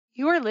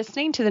You are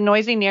listening to the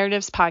Noisy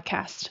Narratives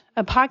podcast,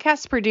 a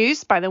podcast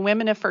produced by the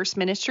Women of First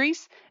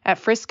Ministries at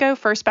Frisco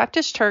First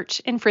Baptist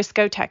Church in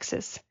Frisco,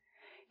 Texas.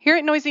 Here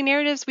at Noisy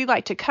Narratives, we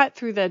like to cut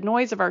through the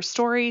noise of our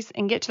stories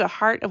and get to the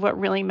heart of what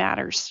really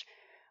matters.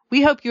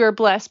 We hope you are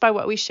blessed by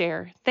what we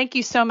share. Thank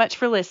you so much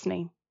for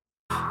listening.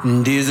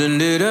 And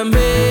isn't it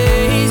amazing?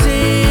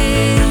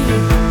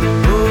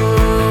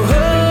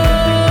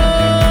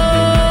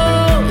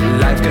 Oh,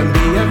 life can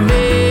be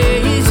amazing.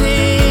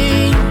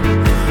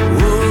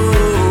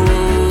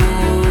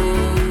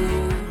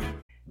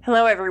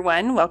 Hello,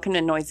 everyone. Welcome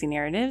to Noisy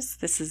Narratives.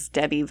 This is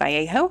Debbie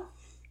Vallejo,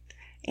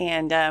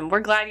 and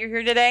we're glad you're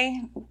here today.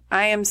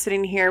 I am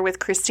sitting here with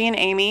Christy and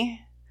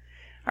Amy,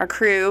 our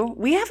crew.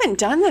 We haven't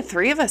done the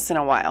three of us in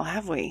a while,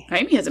 have we?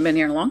 Amy hasn't been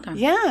here in a long time.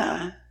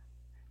 Yeah.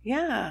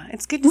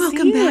 It's good to see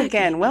you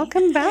again.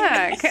 Welcome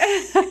back.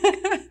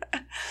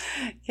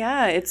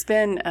 Yeah, it's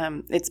been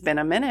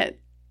a minute.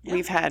 Yeah.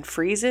 We've had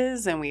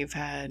freezes and we've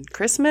had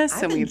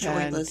Christmas and we've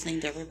had listening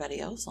to everybody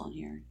else on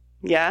here.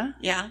 Yeah?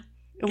 Yeah.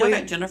 We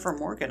got Jennifer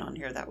Morgan on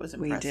here. That was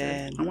impressive. We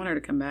did. I want her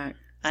to come back.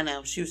 I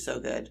know. She was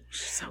so good.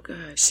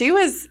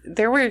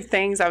 There were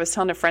things I was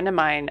telling a friend of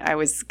mine,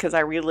 because I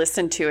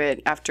re-listened to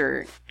it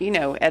after,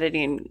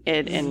 editing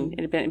it and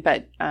it had been,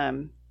 but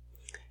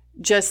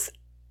just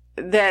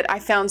that I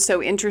found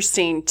so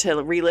interesting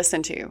to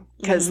re-listen to,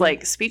 because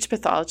like speech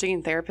pathology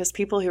and therapists,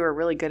 people who are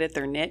really good at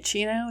their niche,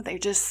 they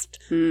just,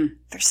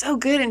 they're so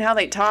good in how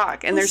they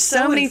talk. And there's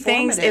so many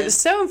things. It was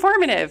so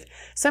informative.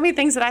 So many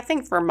things that I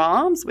think for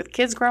moms with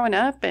kids growing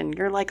up, and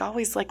you're like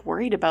always like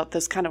worried about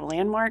those kind of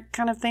landmark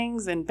kind of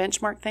things and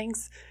benchmark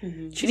things.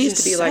 Mm-hmm. She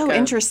needs to be like so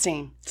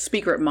interesting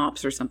speaker at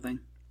MOPS or something.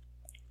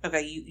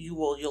 Okay,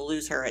 you'll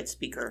lose her at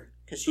speaker.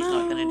 Because she's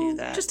not going to do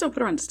that. Just don't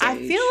put her on stage. I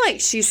feel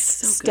like she's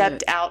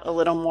stepped out a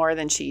little more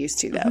than she used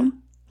to, though. Mm-hmm.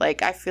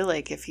 Like, I feel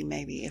like if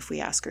we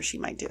ask her, she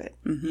might do it.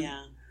 Mm-hmm.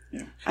 Yeah.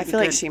 I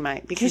feel like she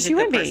might, because she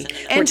would be.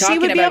 And she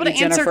would be able to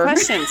answer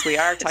questions. We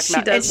are talking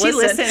about, and she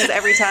listens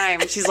every time.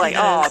 She's like,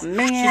 oh,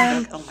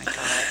 man. Oh, my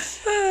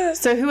gosh.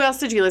 So who else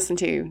did you listen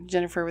to?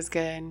 Jennifer was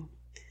good.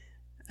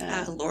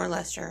 Laura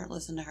Lester,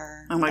 listen to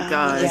her. Oh, my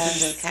gosh.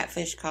 Listen to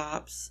Catfish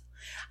Cops.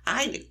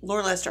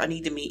 Laura Lester, I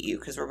need to meet you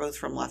because we're both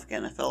from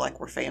Lufkin. I feel like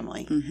we're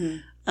family.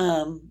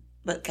 Mm-hmm.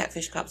 But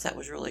Catfish Cops, that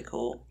was really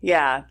cool.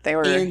 Yeah, they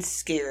were. And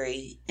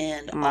scary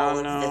and all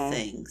of the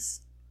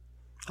things.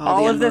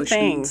 All of the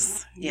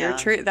things. Yeah. You're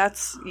true.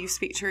 You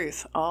speak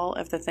truth. All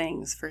of the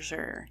things, for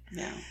sure.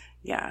 Yeah.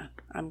 Yeah.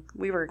 I'm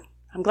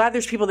glad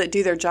there's people that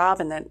do their job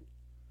and that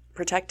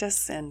protect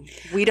us, and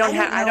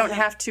I don't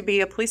have to be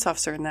a police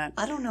officer in that.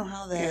 I don't know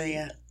how they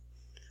area.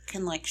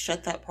 Can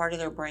shut that part of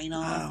their brain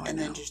off and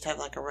then just have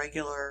a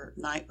regular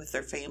night with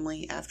their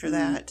family after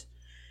that.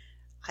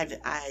 I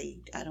don't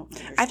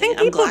understand. I think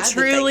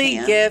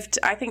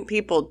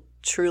people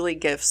truly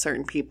gift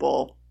certain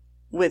people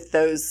with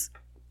those.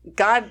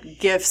 God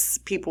gifts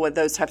people with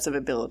those types of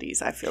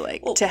abilities, I feel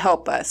like, to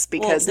help us,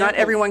 because not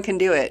everyone can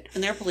do it.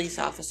 And they're police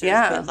officers,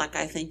 but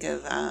I think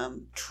of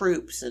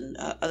troops and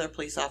other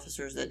police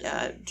officers that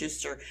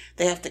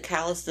they have to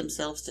callous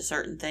themselves to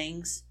certain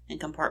things and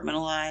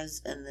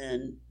compartmentalize and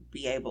then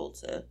be able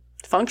to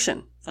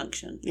function.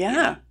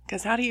 Yeah,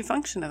 because how do you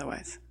function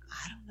otherwise?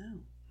 I don't know.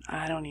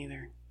 I don't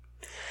either.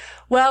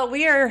 Well,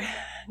 we are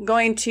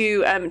going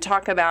to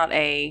talk about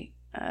we're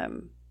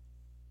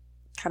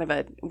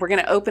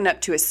going to open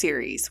up to a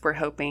series. We're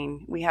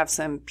hoping we have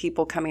some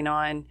people coming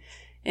on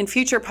in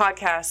future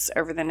podcasts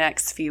over the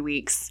next few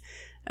weeks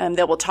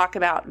that will talk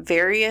about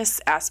various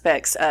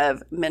aspects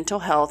of mental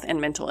health and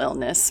mental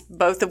illness,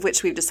 both of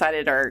which we've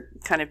decided are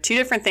kind of two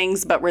different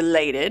things, but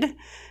related,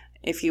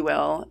 if you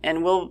will.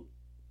 And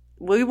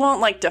we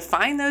won't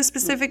define those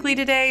specifically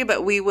today,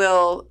 but we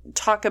will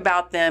talk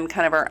about them,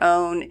 kind of our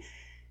own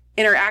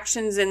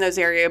interactions in those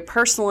areas,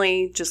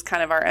 personally, just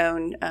kind of our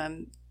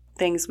own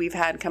things we've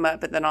had come up,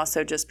 but then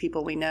also just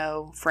people we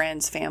know,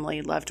 friends,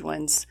 family, loved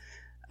ones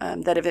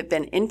that have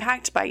been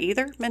impacted by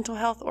either mental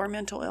health or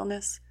mental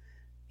illness,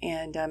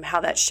 and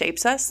how that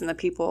shapes us and the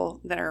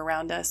people that are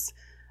around us.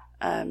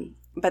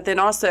 But then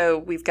also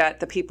we've got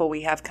the people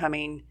we have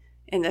coming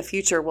in the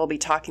future. We'll be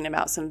talking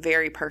about some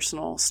very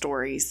personal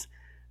stories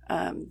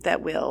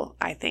that will,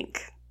 I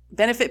think,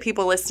 benefit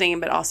people listening,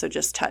 but also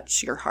just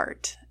touch your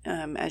heart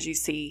as you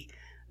see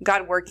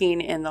God working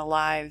in the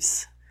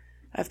lives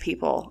of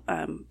people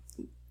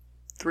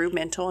through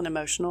mental and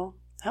emotional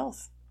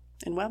health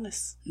and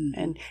wellness.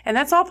 Mm-hmm. And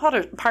that's all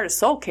part of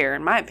soul care,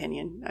 in my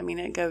opinion. I mean,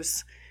 it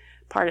goes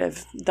part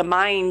of the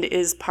mind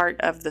is part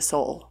of the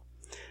soul.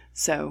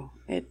 So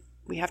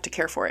we have to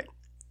care for it.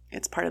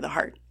 It's part of the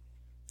heart,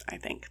 I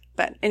think.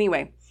 But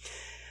anyway,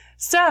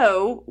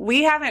 so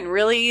we haven't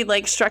really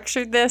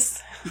structured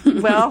this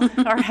well,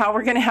 or how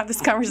we're going to have this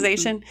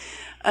conversation.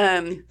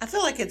 I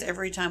feel like it's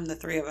every time the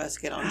three of us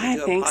get on to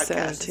do a podcast. So,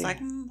 it's like,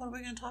 what are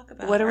we going to talk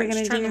about? What are we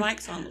going to do? Turn the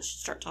mics on. Let's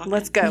just start talking.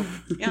 Let's go.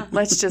 Yeah.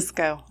 Let's just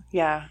go.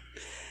 Yeah.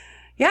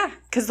 Yeah,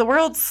 because the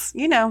world's,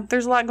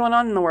 there's a lot going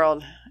on in the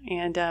world.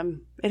 And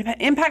it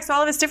impacts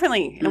all of us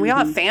differently. And we all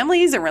have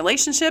families and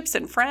relationships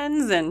and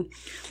friends. And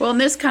Well,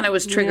 and this kind of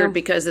was triggered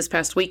because this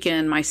past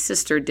weekend, my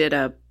sister did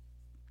a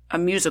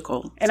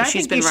musical. And so I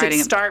she's think been you should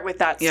writing start with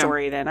that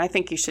story then. I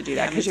think you should do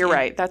that because you're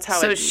right. That's how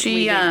So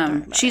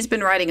she's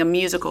been writing a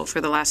musical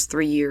for the last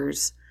 3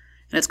 years,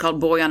 and it's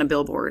called Boy on a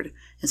Billboard.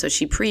 And so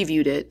she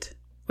previewed it,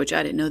 which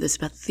I didn't know this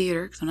about the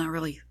theater because I'm not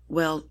really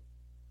well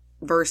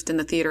versed in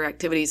the theater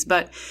activities.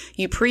 But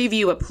you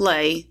preview a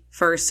play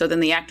first, so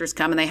then the actors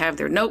come and they have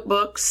their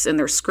notebooks and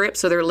their script,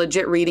 so they're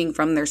legit reading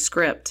from their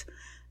script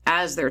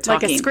as they're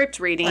talking. like a script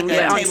reading Like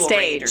a on table read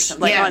stage. or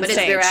something. Like yeah, on but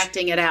stage. they're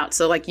acting it out.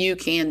 So like you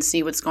can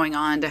see what's going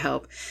on to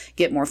help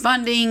get more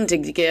funding, to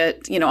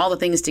get, all the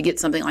things to get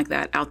something like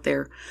that out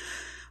there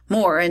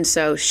more. And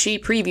so she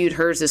previewed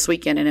hers this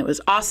weekend and it was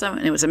awesome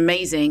and it was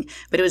amazing,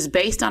 but it was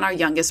based on our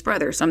youngest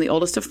brother. So I'm the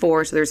oldest of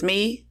 4. So there's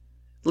me,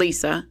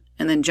 Lisa,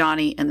 and then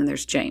Johnny, and then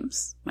there's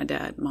James, my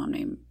dad, mom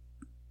named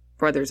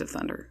Brothers of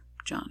Thunder,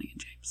 Johnny and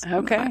James.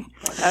 Okay.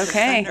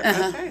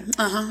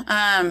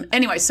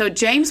 Anyway, so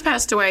James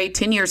passed away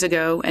 10 years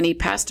ago, and he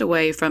passed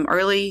away from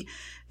early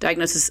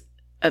diagnosis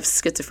of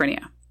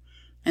schizophrenia.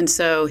 And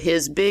so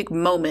his big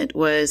moment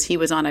was he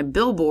was on a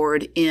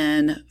billboard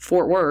in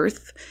Fort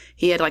Worth.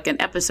 He had like an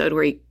episode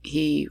where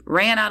he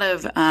ran out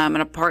of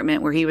an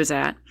apartment where he was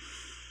at,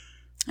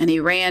 and he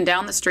ran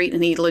down the street,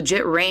 and he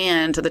legit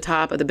ran to the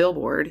top of the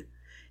billboard,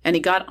 and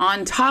he got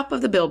on top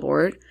of the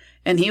billboard,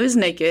 and he was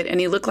naked, and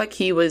he looked like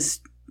he was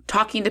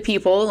talking to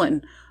people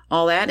and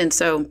all that. And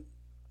so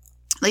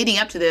leading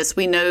up to this,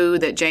 we know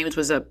that James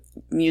was a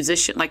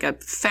musician, like a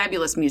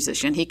fabulous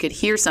musician. He could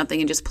hear something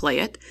and just play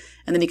it,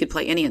 and then he could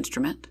play any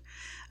instrument.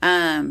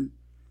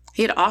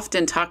 He had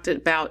often talked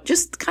about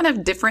just kind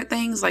of different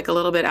things, like a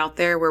little bit out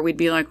there where we'd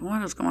be like,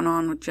 what is going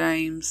on with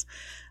James?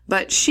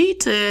 But she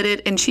did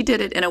it, and she did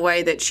it in a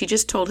way that she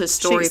just told his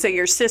story. So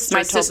your sister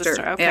my told sister, the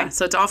story. Okay. yeah.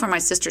 So it's all from my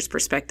sister's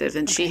perspective.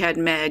 And she had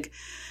Meg,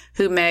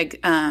 who Meg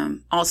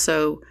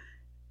also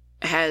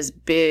has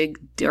big,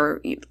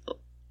 or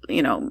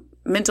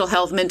mental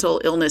health,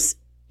 mental illness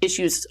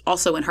issues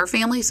also in her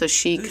family. So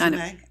she Who's kind of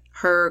Meg?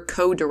 her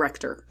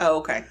co-director. Oh,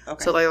 okay.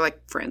 Okay. So they're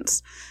like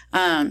friends.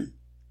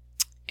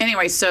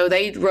 Anyway, so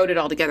they wrote it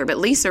all together. But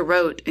Lisa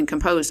wrote and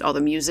composed all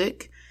the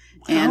music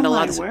and a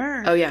lot of.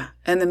 Word. Oh yeah,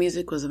 and the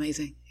music was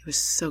amazing. It was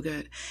so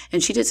good,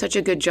 and she did such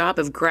a good job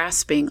of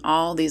grasping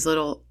all these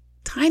little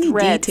tiny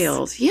Threads.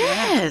 details.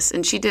 Yes,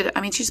 and she did.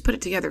 I mean, she just put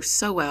it together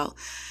so well.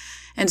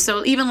 And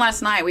so even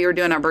last night we were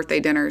doing our birthday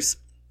dinners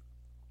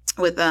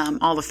with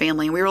all the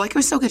family, and we were like, it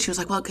was so good. She was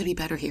like, well, it could be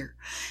better here.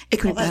 It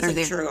could be that's better a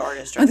there. true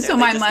artist right And there. so They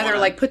my just mother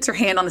wanna- puts her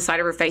hand on the side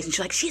of her face, and she's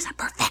like, she's a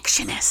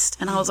perfectionist.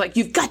 And I was like,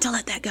 you've got to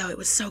let that go. It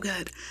was so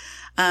good.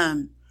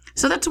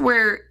 So that's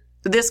where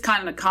this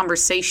kind of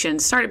conversation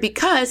started,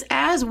 because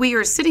as we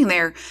were sitting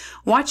there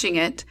watching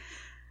it,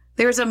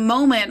 there's a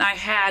moment I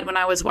had when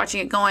I was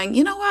watching it going,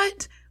 you know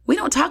what? We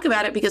don't talk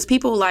about it because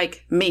people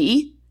like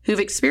me who've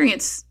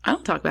experienced, I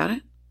don't talk about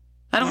it.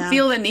 I don't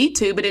feel the need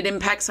to, but it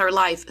impacts our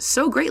life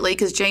so greatly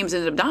because James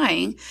ended up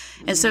dying.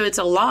 And so it's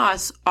a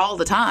loss all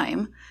the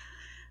time.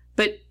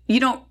 But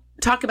you don't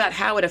talk about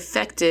how it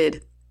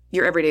affected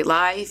your everyday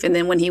life. And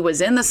then when he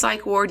was in the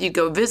psych ward, you'd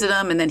go visit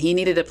him, and then he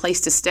needed a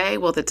place to stay.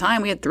 Well, at the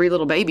time we had 3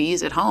 little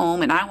babies at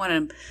home, and I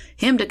wanted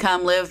him to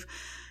come live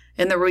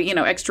in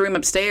the extra room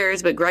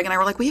upstairs. But Greg and I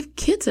were like, we have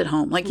kids at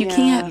home. Like, you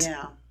can't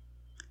Yeah.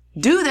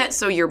 do that.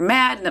 So you're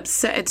mad and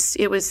upset.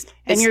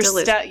 And you're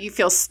stuck. You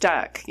feel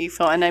stuck. You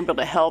feel unable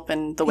to help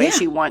in the ways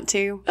you want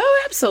to.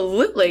 Oh,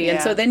 absolutely. And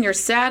Yeah. so then you're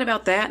sad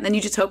about that. And then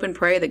you just hope and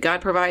pray that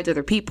God provides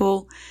other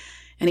people.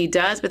 And he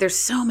does. But there's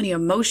so many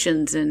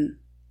emotions and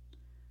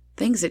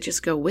things that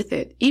just go with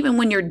it, even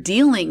when you're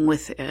dealing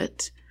with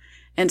it.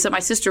 And so my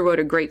sister wrote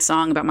a great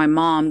song about my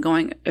mom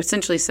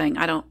essentially saying,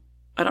 I don't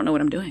know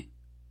what I'm doing.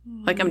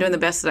 Like, I'm doing the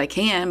best that I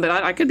can, but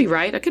I could be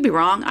right. I could be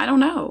wrong. I don't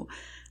know.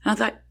 And I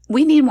thought,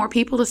 we need more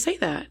people to say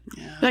that.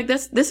 Yeah. Like,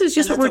 this is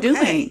just And what we're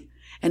that's okay. doing.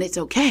 And it's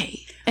okay.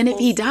 And if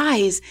he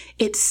dies,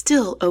 it's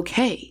still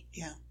okay.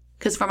 Yeah.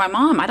 Because for my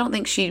mom, I don't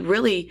think she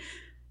really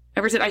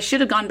ever said, I should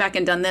have gone back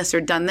and done this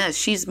or done this.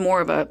 She's more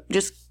of a,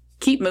 just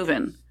keep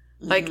moving.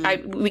 Like,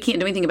 we can't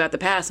do anything about the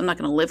past. I'm not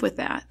going to live with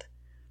that.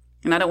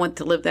 And I don't want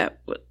to live that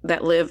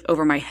live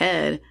over my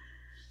head.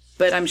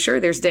 But I'm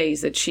sure there's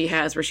days that she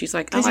has where she's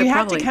like, Because you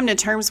have to come to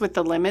terms with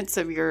the limits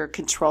of your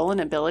control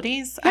and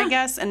abilities, I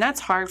guess. And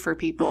that's hard for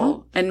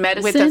people. And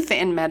medicine.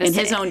 In medicine.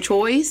 And his own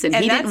choice. And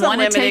he that's didn't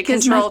want to take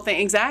his control thing.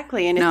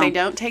 Exactly. And if No. they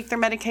don't take their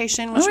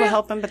medication, which will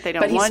help them, but they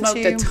don't want But to.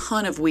 he smoked a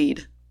ton of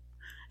weed.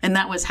 And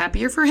that was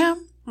happier for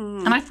him.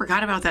 And I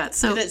forgot about that.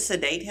 So Did it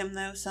sedate him,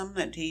 though, some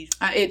that he...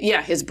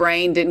 his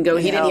brain didn't go.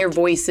 He didn't hear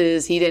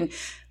voices.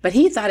 But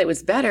he thought it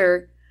was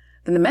better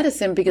than the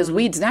medicine because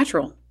weed's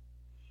natural.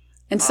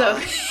 And so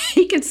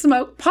he could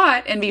smoke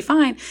pot and be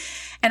fine.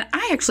 And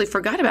I actually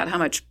forgot about how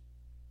much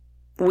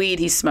weed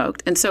he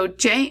smoked. And so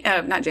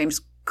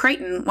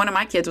Creighton, one of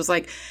my kids, was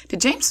like,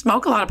 did James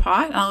smoke a lot of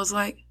pot? And I was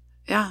like,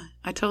 Yeah,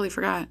 I totally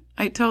forgot.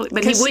 But he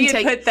Because wouldn't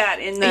she had put that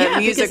in the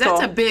musical. because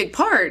that's a big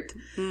part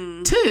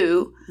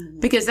too.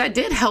 Because that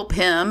did help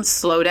him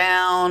slow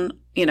down,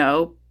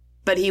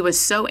 But he was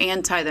so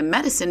anti the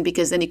medicine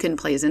because then he couldn't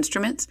play his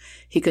instruments,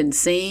 he couldn't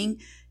sing,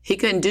 he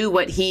couldn't do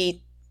what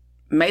he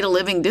made a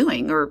living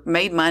doing or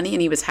made money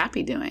and he was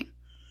happy doing.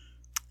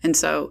 And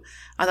so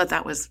I thought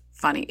that was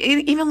funny,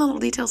 even little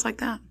details like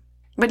that.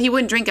 But he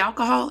wouldn't drink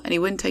alcohol and he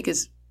wouldn't take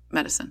his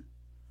medicine.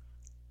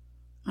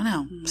 I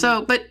know.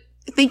 So, but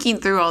thinking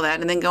through all that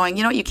and then going,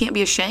 you can't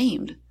be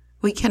ashamed.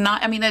 We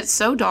cannot. I mean, it's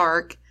so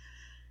dark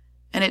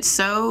and it's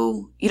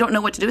so, you don't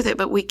know what to do with it,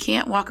 but we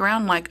can't walk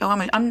around like, oh,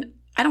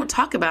 I don't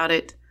talk about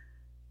it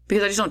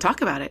because I just don't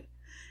talk about it.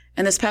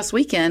 And this past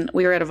weekend,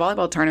 we were at a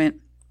volleyball tournament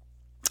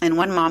and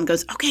one mom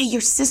goes, okay,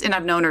 your sister, and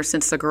I've known her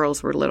since the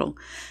girls were little.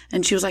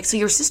 And she was like, so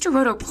your sister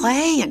wrote a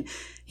play and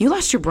you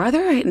lost your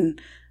brother? And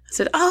I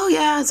said, oh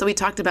yeah. So we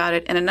talked about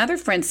it. And another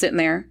friend sitting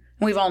there,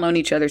 and we've all known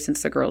each other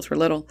since the girls were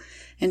little.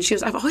 And she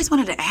was, I've always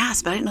wanted to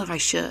ask, but I didn't know if I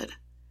should.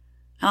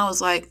 And I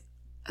was like,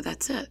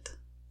 that's it.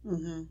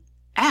 Mm-hmm.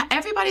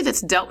 Everybody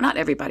that's not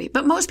everybody,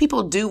 but most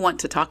people do want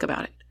to talk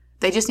about it.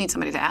 They just need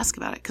somebody to ask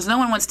about it because no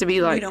one wants to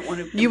be like,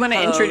 you want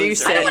to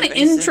introduce it. I don't want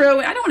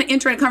to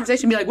intro in a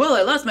conversation and be like, well,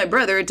 I lost my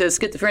brother to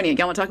schizophrenia.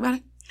 Y'all want to talk about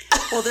it?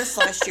 Well, this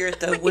last year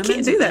at the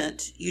women's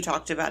event, you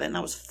talked about it and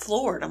I was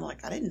floored. I'm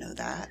like, I didn't know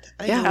that.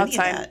 I didn't know any of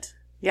that.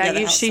 Yeah,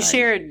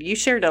 you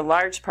shared a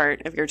large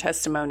part of your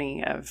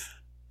testimony of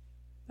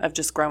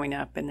just growing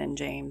up and then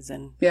James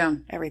and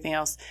everything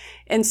else.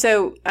 And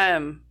so,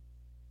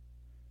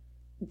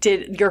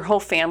 did your whole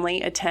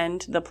family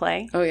attend the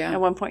play? Oh yeah,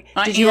 at one point.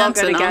 Did you all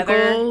go together?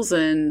 Uncles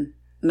and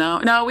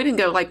no, we didn't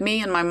go. Like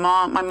me and my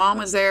mom. My mom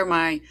was there.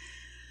 My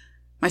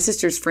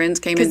sister's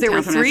friends came in because there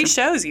were 3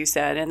 shows. You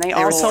said, and they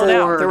all sold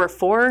out. There were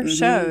 4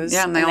 shows.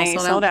 Yeah, and they all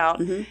sold out.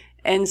 Mm-hmm.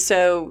 And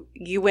so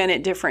you went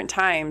at different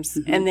times,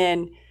 and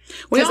then.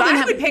 Because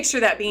I would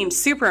picture that being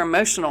super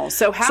emotional.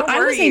 So how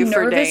were you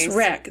for days? I was a nervous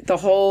wreck the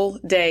whole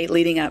day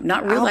leading up,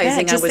 not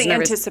realizing I was nervous. Just the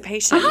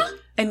anticipation.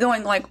 And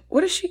going like,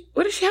 how's she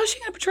going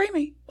to portray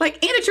me? Like,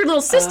 and it's your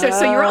little sister.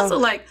 So you're also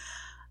like,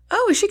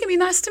 oh, is she going to be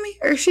nice to me?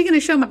 Or is she going to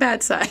show my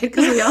bad side?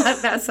 Because we all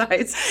have bad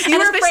sides. You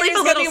were especially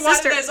the little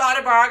sister. One of those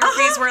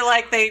autobiographies where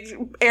like they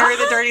air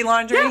the dirty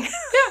laundry. Yeah,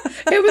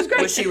 it was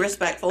great. Was she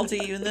respectful to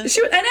you in this?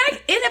 She was, and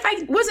if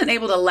I wasn't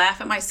able to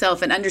laugh at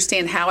myself and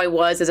understand how I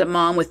was as a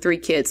mom with 3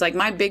 kids, like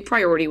my big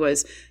priority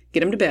was get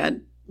them to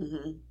bed,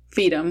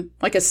 feed them,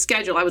 like a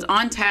schedule. I was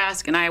on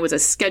task and I was a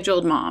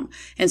scheduled mom.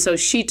 And so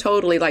she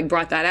totally like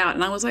brought that out.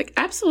 And I was like,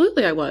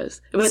 absolutely I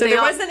was. So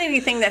there wasn't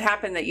anything that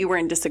happened that you were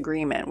in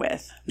disagreement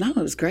with? No, it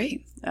was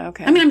great.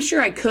 Okay. I mean, I'm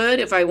sure I could,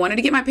 if I wanted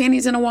to get my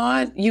panties in a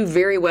wad, you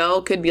very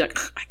well could be like,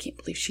 I can't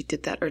believe she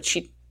did that. Or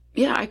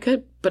yeah, I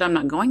could, but I'm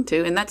not going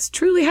to. And that's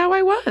truly how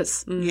I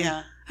was. Mm-hmm.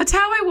 Yeah. That's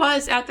how I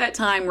was at that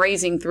time,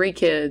 raising 3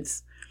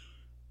 kids.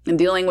 And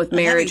dealing with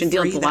marriage and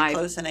dealing with life.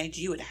 Close in age,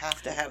 you would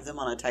have to have them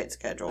on a tight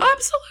schedule.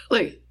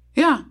 Absolutely.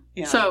 Yeah.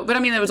 So, but I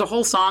mean, there was a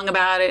whole song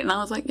about it, and I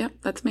was like, yep,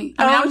 that's me.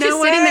 I mean, I was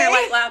just sitting there,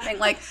 like, laughing,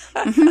 like,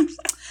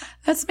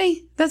 that's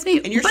me. That's me.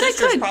 And your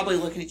sister's probably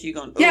looking at you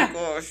going, oh,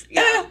 gosh.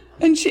 Yeah.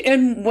 And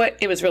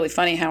it was really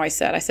funny how I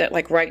sat,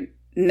 like, right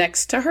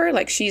next to her.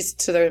 Like, she's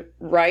to the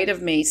right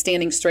of me,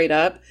 standing straight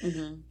up.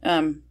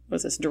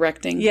 Was this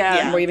directing?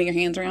 Yeah. Waving your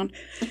hands around.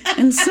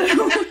 And so...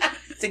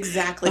 It's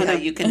exactly how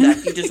you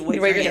conduct. You just wave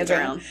your hands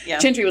around. Yeah.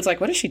 Chintry was like,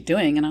 what is she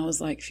doing? And I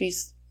was like,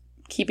 she's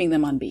keeping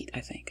them on beat,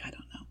 I think. I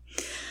don't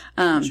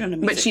know.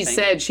 But she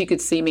said she could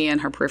see me in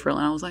her peripheral.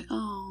 And I was like,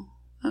 oh,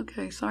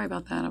 okay. Sorry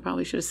about that. I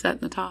probably should have sat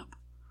in the top.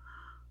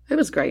 It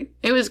was great.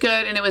 It was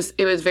good. And it was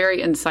very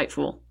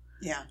insightful.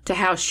 Yeah. To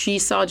how she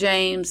saw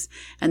James.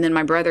 And then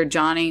my brother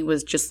Johnny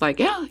was just like,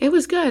 yeah, it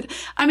was good.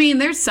 I mean,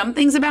 there's some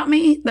things about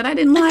me that I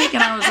didn't like.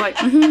 And I was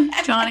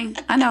like, Johnny,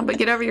 I know, but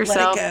get over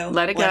yourself.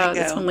 Let it go.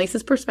 That's from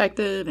Lisa's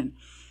perspective. And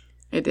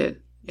it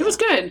did. It was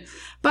good.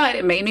 But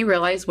it made me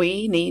realize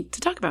we need to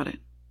talk about it.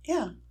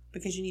 Yeah.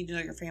 Because you need to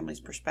know your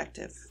family's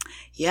perspective.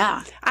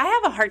 Yeah. I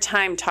have a hard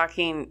time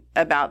talking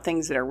about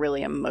things that are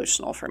really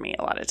emotional for me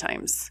a lot of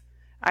times.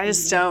 I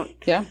just don't.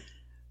 Yeah.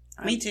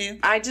 Me too.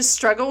 I just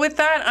struggle with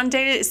that on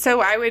day. So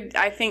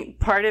I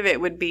think part of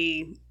it would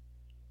be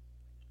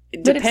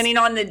depending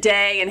on the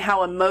day and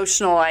how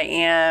emotional I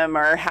am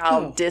or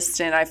how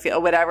distant I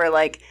feel, whatever.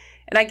 Like,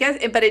 and I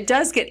guess, but it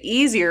does get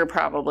easier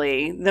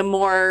probably the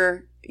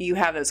more you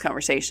have those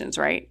conversations,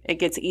 right? It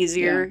gets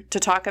easier to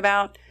talk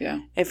about.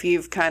 Yeah. If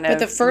you've kind of. But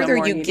the further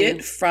you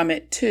get from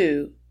it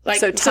too. Like,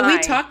 so we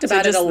talked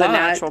about it a lot. The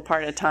natural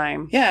part of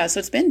time. Yeah.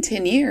 So it's been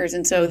 10 years.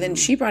 And so then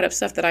she brought up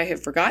stuff that I had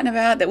forgotten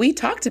about that we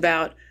talked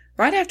about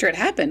right after it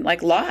happened,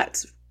 like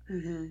lots.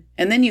 And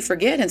then you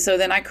forget. And so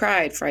then I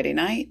cried Friday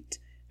night.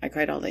 I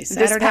cried all day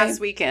Saturday. This past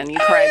weekend, you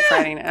cried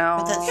Friday night.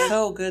 But that's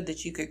so good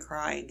that you could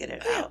cry and get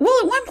it out. Well,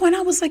 at one point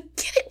I was like,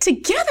 get it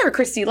together,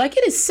 Christy. Like,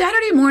 it is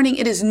Saturday morning.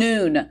 It is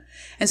noon.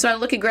 And so I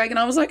look at Greg and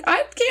I was like,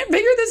 I can't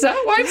figure this out.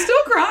 Why I'm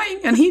still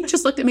crying? And he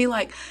just looked at me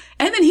like,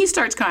 and then he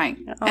starts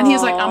crying. And he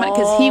was like,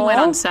 because he went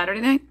on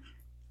Saturday night.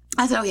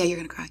 I said, oh, yeah, you're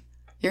going to cry.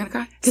 You're going to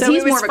cry? Because So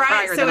he's it was more of a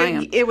crier than I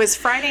am. It was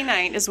Friday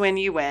night is when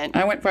you went.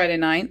 I went Friday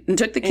night and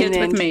took the kids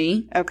then- with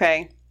me.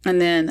 Okay.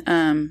 And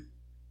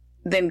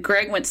then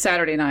Greg went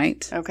Saturday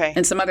night. Okay.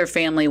 And some other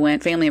family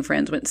and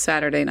friends went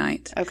Saturday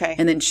night. Okay.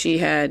 And then she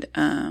had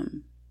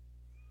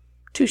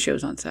 2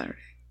 shows on Saturday.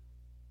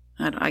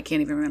 I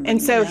can't even remember.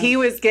 And so he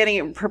was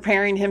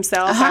preparing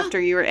himself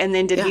after you were, and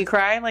then did he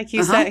cry like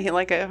you said? He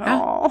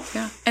oh.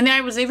 Yeah. And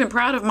I was even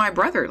proud of my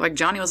brother. Like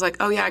Johnny was like,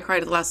 "Oh yeah, I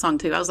cried at the last song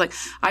too." I was like,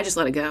 I just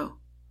let it go.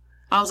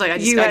 I was like, I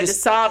just to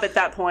sob at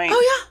that point.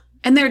 Oh yeah.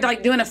 And they're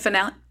like doing a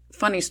finale.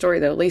 Funny story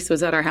though. Lisa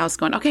was at our house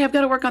going, "Okay, I've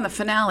got to work on the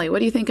finale. What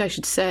do you think I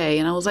should say?"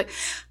 And I was like, "Is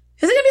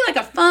it gonna be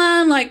like a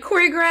fun, like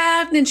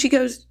choreographed?" And then she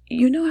goes,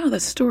 "You know how the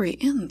story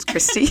ends,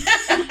 Christy."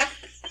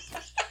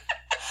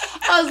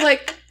 I was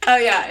like, "Oh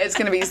yeah, it's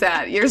gonna be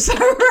sad. You're so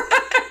right."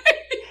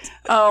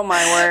 Oh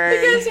my word!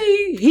 Because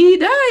he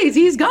dies.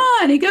 He's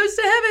gone. He goes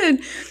to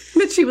heaven.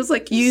 But she was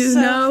like, "You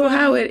know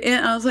how it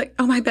ends." I was like,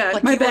 "Oh my bad,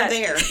 Like my you bad." were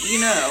there, you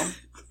know.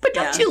 But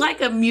don't you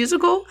like a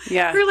musical?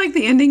 Yeah. Where like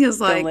the ending is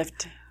The like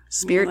lift.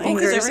 spirit Because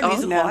fingers. every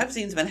musical I've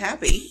seen's been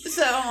happy.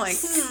 So I'm like,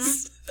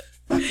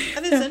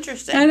 that is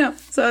interesting. I know.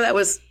 So that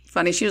was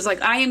funny. She was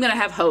like, "I am going to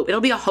have hope. It'll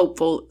be a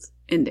hopeful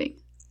ending,"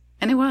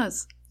 and it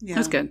was. Yeah. It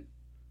was good.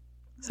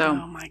 So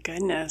Oh my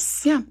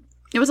goodness! yeah,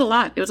 it was a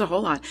lot. It was a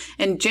whole lot.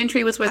 And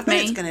Gentry was I with bet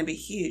me. it's going to be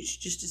huge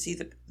just to see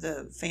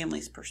the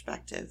family's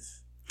perspective.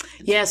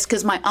 Yes,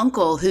 because my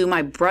uncle, who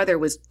my brother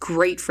was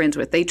great friends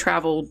with, they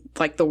traveled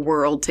like the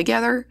world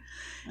together.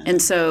 And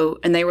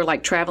they were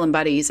like traveling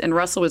buddies. And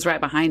Russell was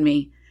right behind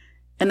me.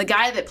 And the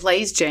guy that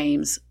plays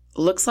James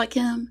looks like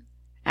him,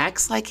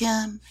 acts like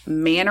him,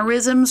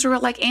 mannerisms are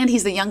like, and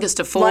he's the youngest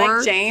of 4.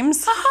 Like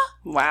James?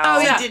 Wow. Oh,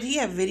 yeah. Did he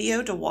have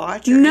video to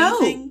watch or No,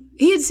 anything?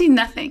 he had seen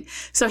nothing.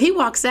 So he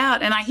walks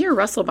out and I hear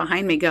Russell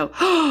behind me go,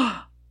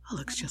 "Oh, it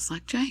looks just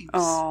like James."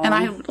 Aw. And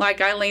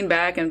I lean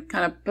back and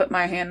kind of put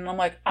my hand and I'm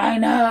like, "I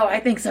know, I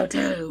think so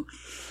too."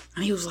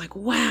 And he was like,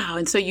 "Wow."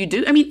 And so you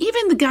do, I mean,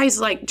 even the guys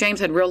like James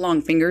had real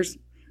long fingers.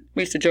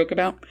 We used to joke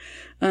about.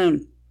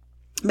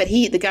 But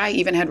the guy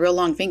even had real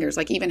long fingers,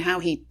 like even how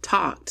he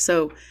talked.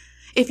 So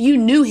if you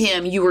knew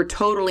him, you were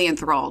totally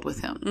enthralled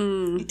with him.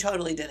 You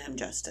totally did him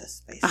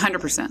justice, basically.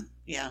 100%.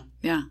 Yeah.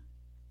 Yeah.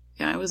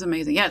 Yeah, it was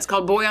amazing. Yeah, it's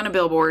called Boy on a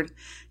Billboard.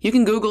 You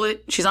can Google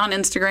it. She's on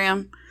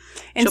Instagram.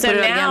 And She'll so put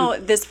it up now,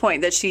 again. at this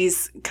point that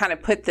she's kind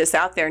of put this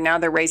out there, now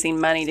they're raising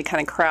money to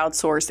kind of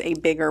crowdsource a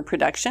bigger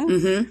production.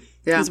 Mm-hmm.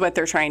 Yeah. Is what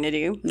they're trying to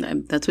do.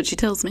 That's what she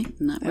tells me.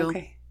 I'm not real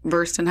Okay.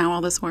 versed in how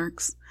all this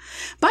works.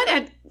 But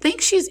I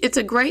think it's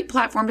a great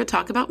platform to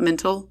talk about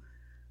mental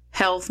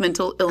health,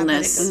 mental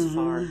illness. I bet it goes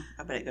far.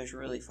 I bet it goes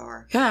really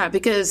far. Yeah,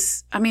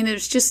 because, I mean,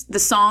 it's just the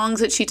songs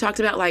that she talked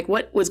about, like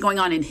what was going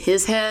on in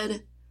his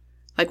head,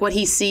 like what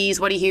he sees,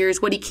 what he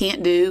hears, what he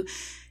can't do.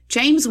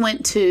 James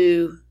went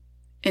to,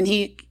 and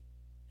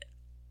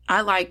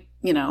I like,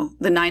 the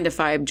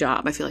 9-to-5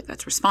 job. I feel like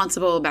that's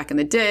responsible. Back in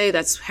the day,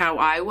 that's how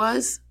I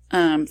was,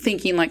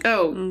 thinking like,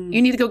 oh,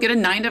 you need to go get a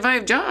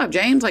 9-to-5 job,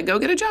 James, like go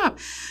get a job.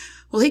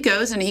 Well, he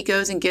goes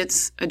and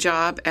gets a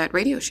job at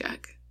Radio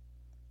Shack.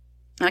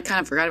 I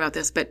kind of forgot about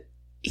this, but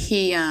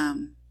he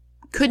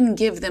couldn't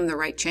give them the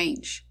right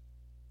change.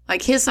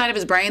 Like his side of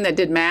his brain that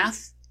did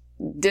math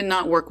did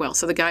not work well.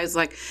 So the guy's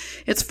like,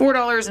 it's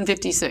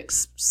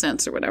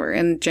 $4.56 or whatever.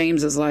 And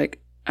James is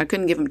like, I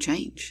couldn't give him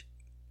change.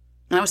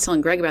 And I was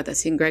telling Greg about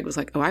this, and Greg was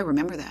like, oh, I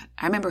remember that.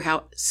 I remember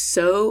how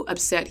so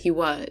upset he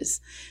was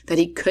that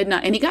he could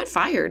not, and he got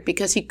fired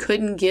because he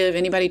couldn't give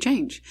anybody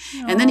change.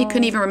 Aww. And then he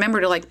couldn't even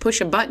remember to like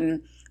push a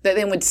button that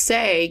then would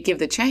say, give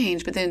the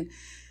change. But then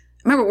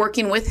I remember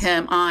working with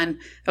him on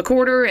a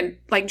quarter and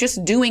like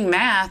just doing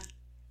math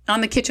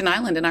on the kitchen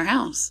island in our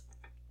house.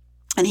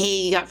 And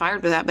he got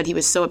fired for that, but he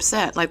was so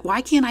upset. Like,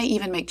 why can't I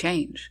even make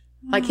change?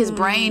 Like his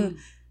brain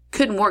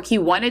couldn't work. He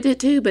wanted it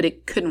to, but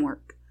it couldn't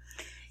work.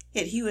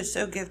 Yet he was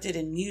so gifted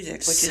in music,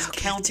 which is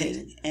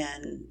counting.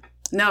 And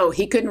no,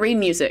 he couldn't read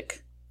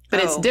music.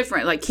 But it's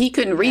different. Like he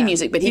couldn't read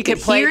music, but he could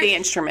play hear the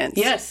instruments.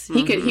 Yes,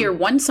 he could hear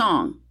one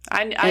song.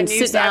 I've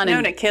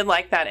known a kid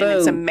like that, and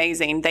it's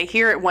amazing. They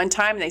hear it one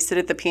time, and they sit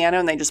at the piano,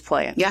 and they just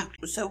play it. Yeah.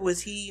 So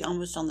was he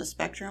almost on the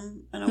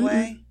spectrum in a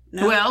way?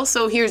 No? Well,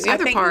 so here's the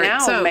other think part. Now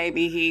so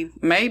maybe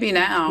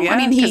now. Yeah, I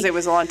mean, because it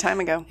was a long time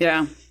ago.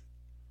 Yeah.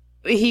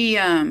 He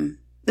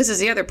this is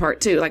the other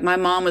part too. Like my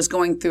mom was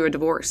going through a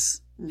divorce.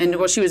 And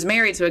well, she was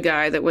married to a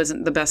guy that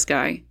wasn't the best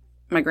guy.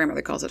 My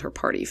grandmother calls it her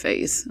party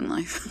phase in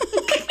life.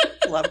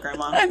 Love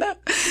grandma. I know.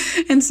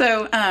 And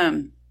so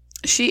and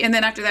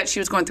then after that, she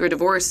was going through a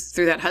divorce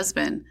through that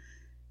husband.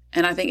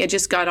 And I think it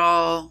just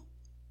got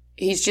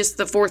he's just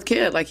the fourth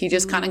kid. Like he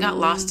just kind of got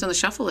lost in the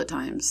shuffle at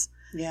times.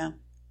 Yeah.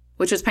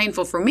 Which was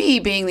painful for me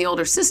being the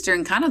older sister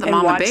and kind of the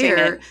mama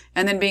bear.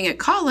 And then being at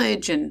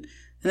college and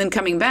then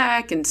coming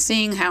back and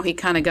seeing how he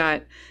kind of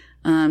got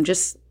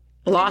just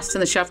lost in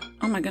the shuffle.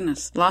 Oh my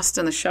goodness. Lost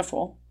in the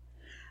shuffle.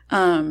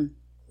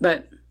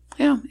 But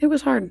yeah, it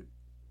was hard.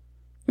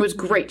 It was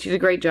great. She did a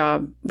great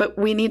job. But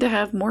we need to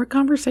have more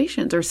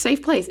conversations or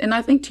safe place. And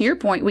I think to your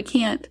point,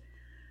 you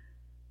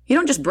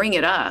don't just bring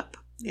it up.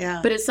 Yeah.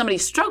 But if somebody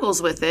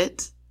struggles with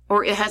it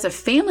or it has a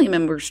family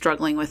member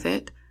struggling with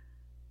it,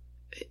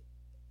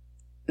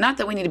 not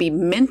that we need to be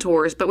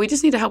mentors, but we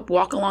just need to help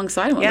walk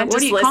alongside them. Yeah, What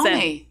just do you call listen.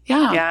 me?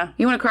 Yeah. Yeah.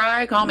 You want to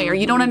cry? Call me. Or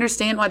you don't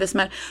understand why this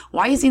man,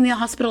 why is he in the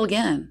hospital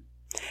again?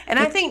 And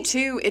I think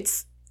too,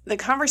 it's the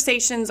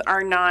conversations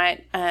are not.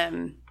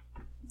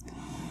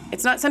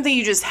 It's not something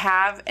you just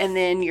have and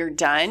then you're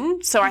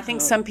done. So I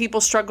think some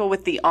people struggle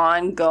with the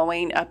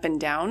ongoing up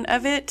and down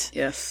of it.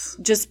 Yes.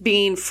 Just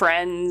being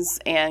friends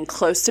and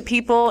close to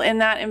people in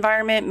that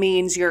environment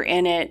means you're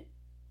in it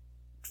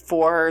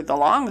for the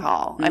long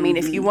haul. I mean,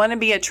 if you want to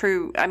be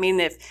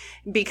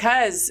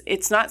because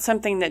it's not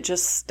something that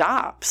just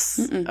stops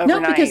overnight. No,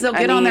 because they'll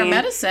get on their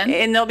medicine.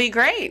 And they'll be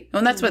great.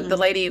 And that's what the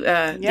lady,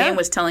 Dan,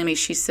 was telling me.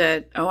 She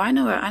said, I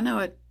know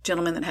a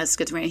gentleman that has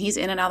schizophrenia. He's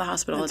in and out of the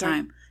hospital all the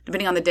time,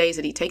 depending on the days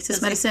that he takes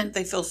his medicine.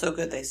 They feel so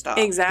good they stop.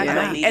 Exactly. They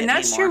don't need And it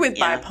that's anymore. true with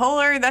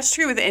bipolar. That's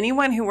true with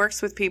anyone who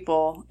works with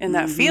people in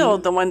that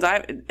field. The ones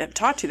I've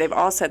talked to, they've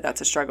all said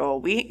that's a struggle.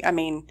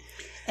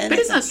 But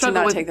it's not a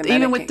struggle with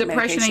even with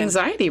depression, medication.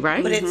 anxiety,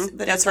 right? But it's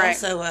That's right.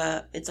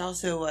 It's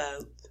also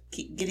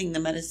keep getting the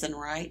medicine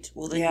right.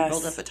 Well, then you Yes.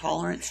 build up a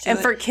tolerance to And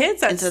it. for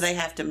kids, and so they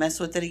have to mess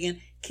with it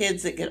again.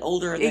 Kids that get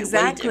older, they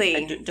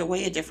Exactly.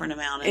 weigh a different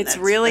amount. And It's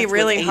that's really, with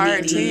really ADD,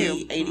 hard,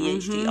 too.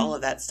 ADHD, all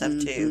of that stuff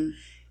too.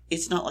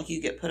 It's not like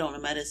you get put on a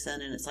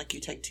medicine and it's like you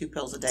take 2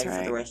 pills a day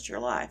for the rest of your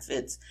life.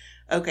 It's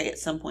okay. At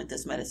some point,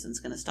 this medicine's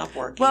going to stop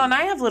working. Well, and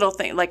I have little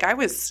things like I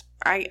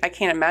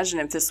can't imagine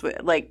if this would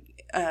I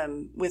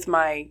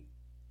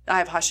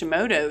have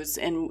Hashimoto's,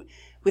 and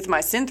with my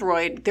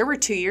Synthroid, there were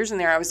 2 years in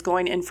there I was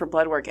going in for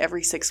blood work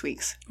every 6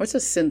 weeks. What's a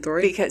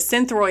Synthroid? Because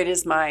Synthroid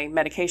is my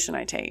medication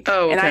I take.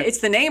 Oh, okay. And it's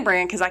the name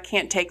brand because I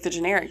can't take the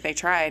generic. They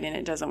tried and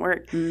it doesn't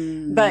work.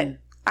 But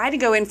I had to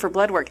go in for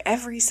blood work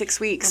every 6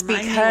 weeks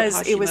Remind me because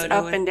what it was Hashimoto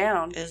up and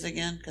down. Is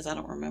again because I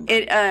don't remember.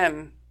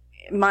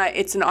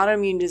 It's an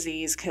autoimmune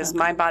disease because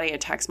my body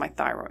attacks my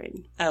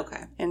thyroid.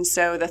 Okay. And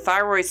so the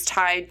thyroid's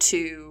tied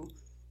to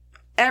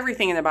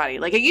everything in the body.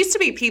 Like it used to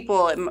be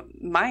people at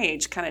my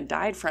age kind of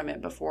died from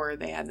it before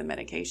they had the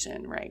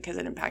medication, right? Because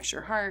it impacts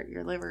your heart,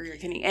 your liver, your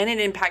kidney, and it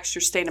impacts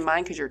your state of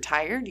mind because you're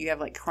tired. You have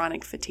like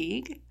chronic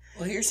fatigue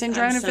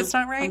syndrome if it's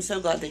not right. I'm so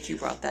glad that you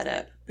brought that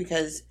up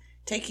because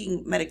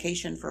taking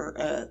medication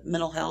for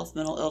mental health,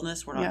 mental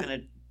illness, we're not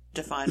going to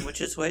define which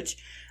is which,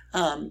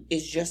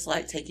 is just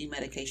like taking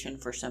medication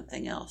for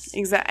something else.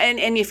 Exactly.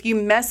 And if you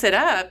mess it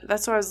up,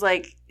 that's what I was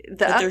like,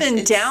 the up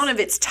and down of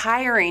it's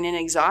tiring and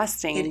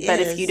exhausting. But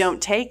if you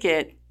don't take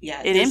it,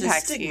 it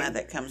impacts a stigma you.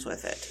 that comes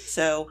with it.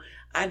 So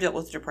I dealt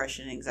with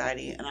depression and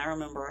anxiety, and I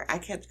remember I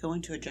kept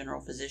going to a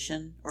general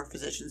physician or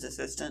physician's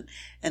assistant,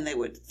 and they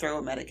would throw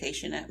a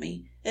medication at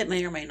me. It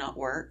may or may not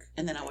work,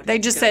 and then I would. They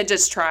just said,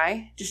 just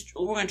try.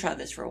 We're going to try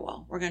this for a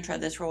while. We're going to try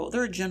this for a while.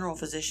 They're a general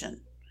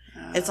physician.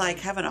 It's like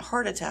having a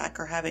heart attack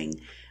or having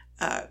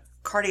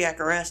cardiac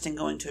arrest and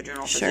going to a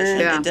general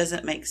physician. Yeah. It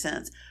doesn't make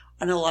sense.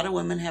 And a lot of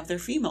women have their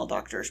female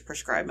doctors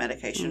prescribe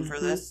medication for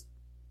this.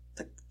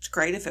 It's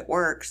great if it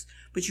works,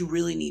 but you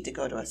really need to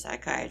go to a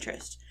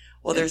psychiatrist.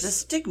 Well, there's a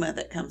stigma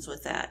that comes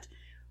with that.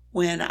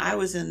 When I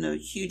was in a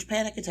huge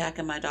panic attack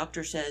and my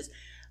doctor says,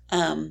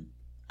 I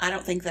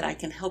don't think that I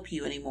can help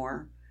you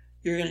anymore.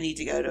 You're going to need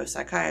to go to a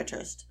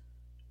psychiatrist.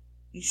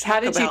 How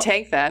did you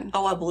take that?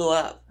 Oh, I blew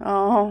up.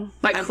 Oh.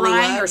 Like I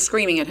crying blew up. or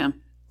screaming at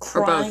him?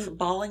 Crying, or both?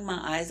 bawling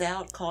my eyes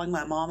out, calling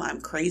my mom,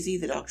 I'm crazy.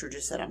 The doctor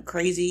just said I'm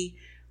crazy.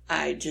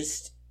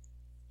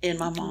 And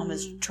my mom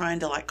is trying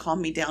to like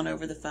calm me down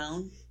over the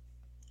phone.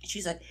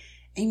 She's like,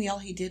 Amy, all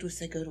he did was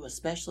say go to a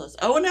specialist.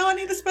 Oh, now I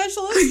need a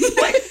specialist?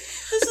 Like,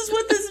 this is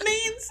what this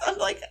means? I'm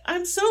like,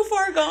 I'm so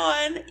far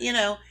gone,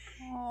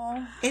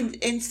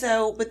 And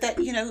so, but that,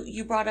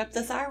 you brought up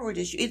the thyroid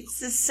issue. It's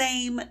the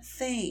same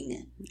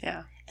thing.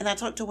 Yeah. And I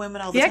talk to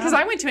women all the time. Yeah, because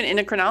I went to an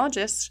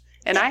endocrinologist.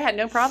 And I had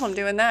no problem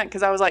doing that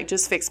because I was like,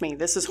 just fix me.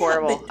 This is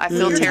horrible. But I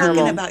feel you're terrible.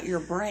 talking about your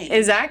brain.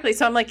 Exactly.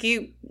 So I'm like,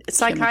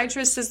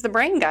 psychiatrist is the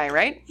brain guy,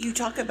 right? You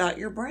talk about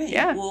your brain.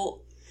 Yeah.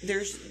 Well,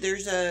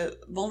 there's a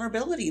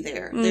vulnerability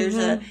there. There's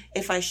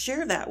if I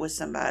share that with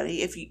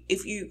somebody, if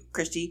you,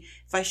 Christy,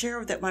 if I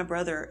share that my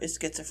brother is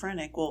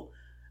schizophrenic, well,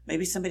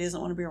 maybe somebody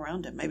doesn't want to be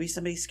around him. Maybe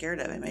somebody's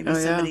scared of him.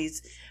 Maybe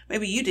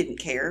maybe you didn't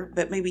care,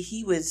 but maybe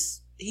he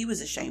was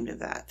ashamed of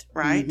that,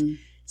 right? Mm-hmm.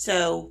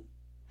 So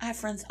I have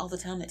friends all the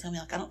time that tell me,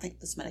 like, I don't think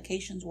this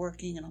medication's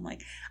working. And I'm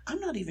like, I'm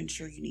not even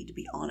sure you need to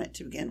be on it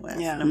to begin with,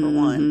 number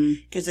one,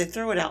 because they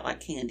throw it out like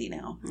candy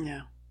now.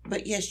 Yeah.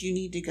 But yes, you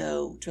need to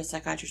go to a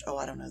psychiatrist. Oh,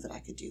 I don't know that I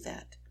could do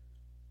that.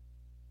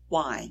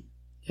 Why?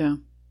 Yeah.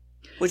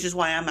 Which is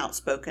why I'm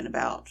outspoken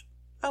about,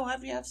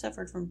 I've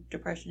suffered from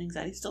depression,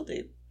 anxiety, still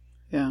do.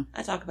 Yeah.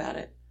 I talk about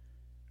it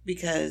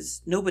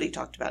because nobody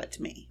talked about it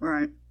to me.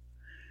 Right.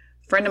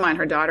 A friend of mine,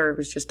 her daughter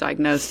was just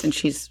diagnosed and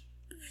she's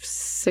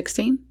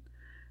 16.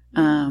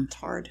 It's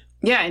hard.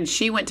 Yeah, and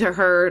she went to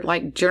her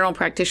general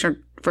practitioner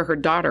for her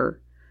daughter,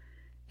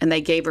 and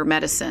they gave her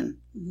medicine.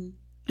 Mm-hmm.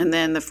 And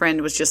then the friend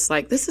was just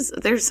like,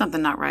 there's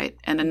something not right.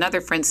 And another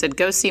friend said,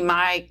 go see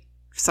my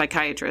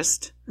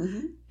psychiatrist.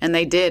 Mm-hmm. And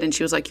they did, and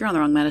she was like, you're on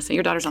the wrong medicine.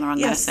 Your daughter's on the wrong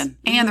medicine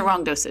and the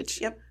wrong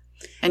dosage. Yep.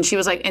 And she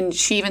was like, and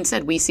she even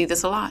said, we see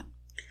this a lot.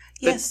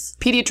 Yes.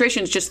 The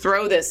pediatricians just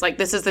throw this, like,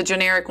 this is the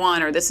generic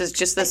one, or this is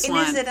just this one.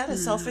 And is it out of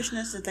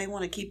selfishness that they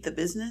want to keep the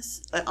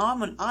business? I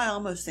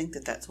almost think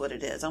that that's what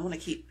it is. I want to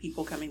keep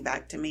people coming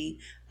back to me.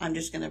 I'm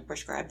just going to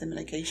prescribe the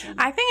medication.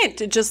 I think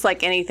it, just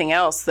like anything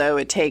else, though,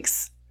 it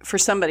takes, for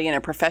somebody in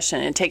a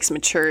profession, it takes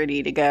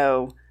maturity to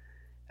go,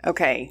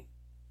 okay,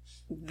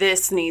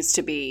 this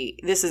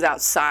is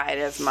outside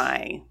of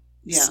my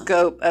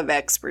scope of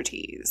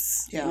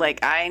expertise. Yeah.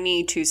 Like, I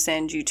need to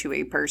send you to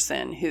a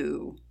person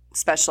who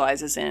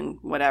specializes in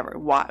whatever,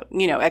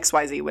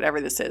 XYZ,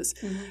 whatever this is.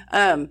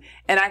 Mm-hmm.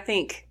 And I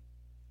think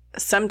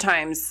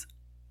sometimes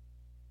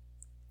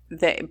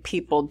that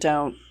people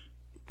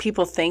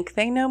think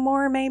they know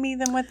more maybe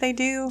than what they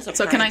do.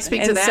 So can I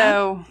speak to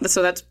that?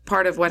 So that's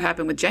part of what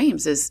happened with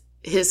James is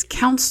his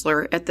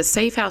counselor at the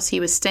safe house he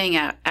was staying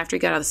at after he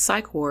got out of the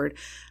psych ward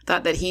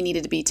thought that he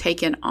needed to be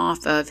taken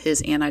off of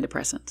his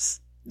antidepressants.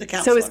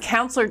 So his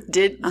counselor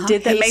make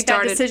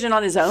that decision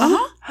on his own?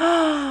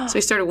 So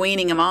he started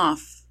weaning him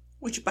off.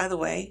 Which, by the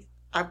way,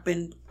 I've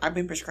been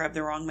prescribed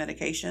the wrong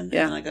medication. And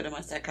then I go to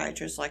my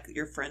psychiatrist, like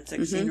your friend's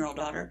 16-year-old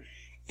daughter.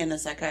 And the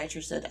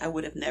psychiatrist said I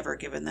would have never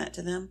given that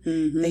to them.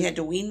 Mm-hmm. They had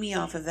to wean me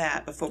off of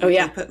that before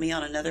they put me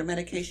on another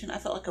medication. I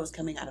felt like I was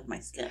coming out of my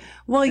skin.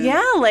 Well,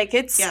 like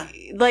it's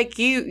like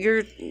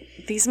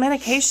these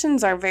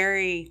medications are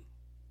very,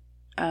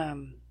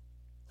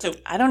 so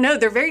I don't know.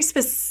 They're very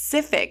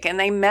specific, and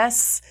they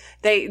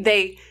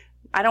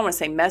I don't want to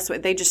say mess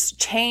with. They just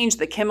change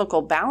the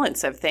chemical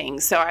balance of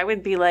things. So I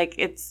would be like,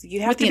 you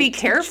have to be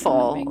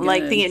careful.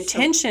 Like the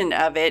intention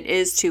of it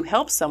is to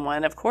help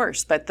someone, of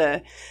course, but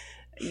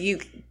you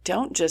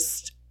don't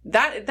just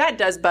that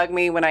does bug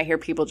me when I hear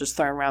people just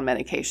throwing around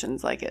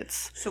medications like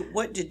it's. So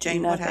what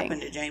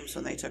happened to James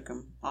when they took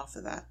him off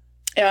of that?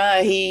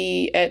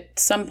 He at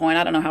some point,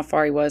 I don't know how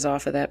far he was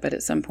off of that, but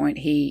at some point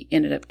he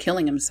ended up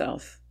killing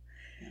himself.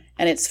 Yeah.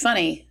 And it's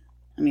funny.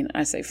 I mean,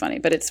 I say funny,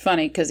 but it's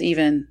funny because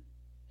even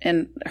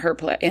in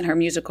her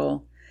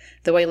musical,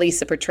 the way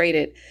Lisa portrayed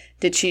it,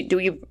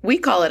 we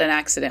call it an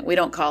accident. We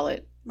don't call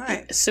it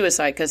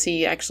suicide because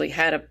he actually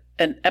had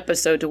an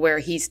episode to where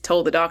he's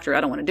told the doctor,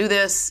 I don't want to do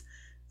this.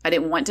 I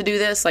didn't want to do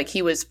this. Like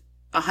he was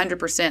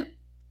 100%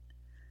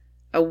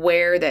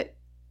 aware that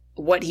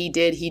what he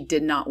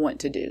did not want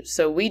to do.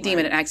 So we deem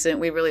it an accident.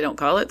 We really don't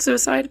call it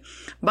suicide.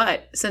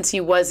 But since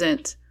he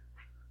wasn't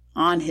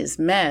on his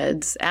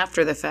meds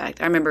after the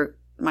fact, I remember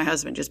my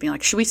husband just being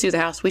like, should we sue the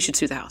house? We should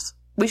sue the house.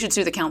 We should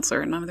sue the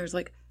counselor. And my mother's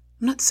like,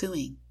 I'm not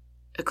suing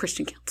a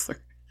Christian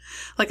counselor.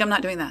 Like, I'm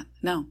not doing that.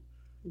 No.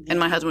 And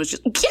my husband was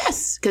just,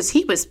 yes, because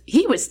he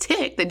was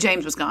ticked that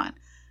James was gone.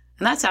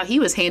 And that's how he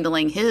was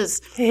handling his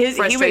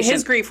frustration.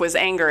 His grief was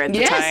anger at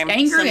the time.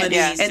 Anger.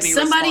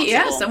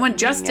 Someone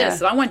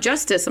justice. Yeah. I want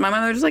justice. And my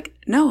mother was like,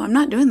 no, I'm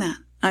not doing that.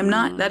 I'm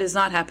not. That is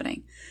not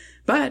happening.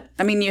 But,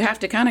 I mean, you have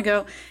to kind of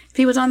go, if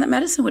he was on that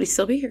medicine, would he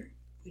still be here?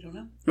 We don't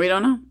know. We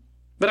don't know.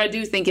 But I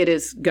do think it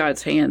is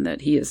God's hand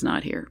that he is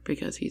not here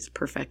because he's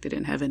perfected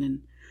in heaven.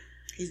 And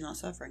he's not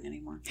suffering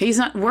anymore. He's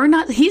not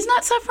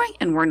suffering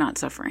and we're not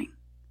suffering.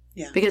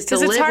 Yeah. Because to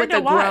live with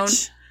a grown...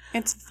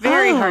 It's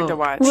very hard to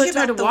watch. Well, it's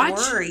hard to watch.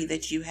 The worry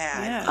that you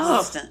had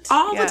constant.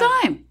 All the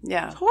time.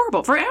 Yeah. It's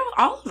horrible for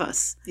all of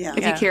us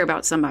if you care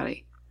about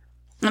somebody.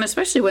 And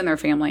especially when they're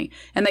family.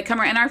 And they come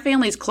around, and our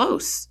family's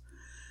close.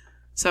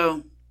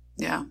 So,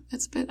 yeah,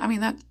 it's been, I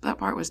mean, that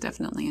part was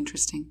definitely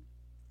interesting.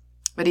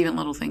 But even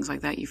little things like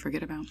that you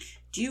forget about.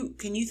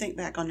 Can you think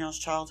back on y'all's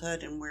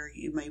childhood and where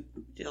you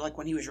like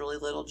when he was really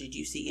little, did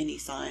you see any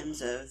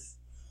signs of...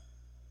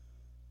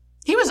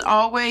 He was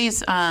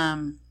always,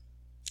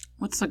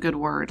 what's a good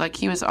word? Like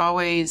he was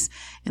always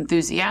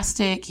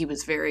enthusiastic. He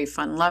was very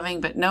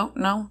fun-loving, but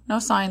no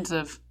signs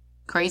of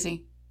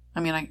crazy. I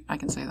mean, I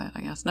can say that,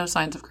 I guess. No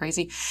signs of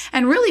crazy.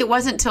 And really, it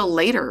wasn't till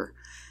later.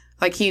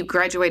 Like he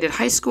graduated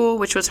high school,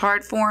 which was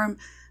hard for him.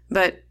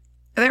 But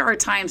there are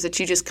times that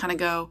you just kind of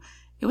go,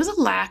 it was a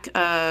lack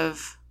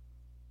of,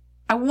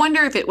 I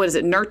wonder if it was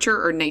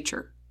nurture or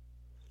nature.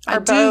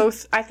 Or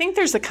both. I think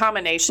there's a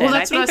combination. Well,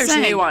 I think there's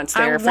nuance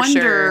there for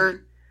sure. I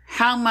wonder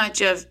how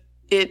much of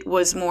it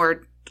was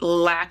more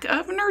lack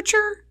of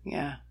nurture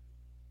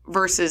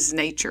versus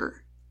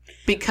nature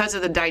because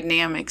of the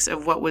dynamics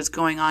of what was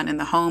going on in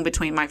the home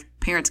between my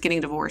parents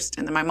getting divorced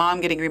and then my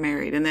mom getting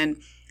remarried and then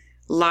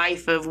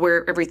life of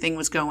where everything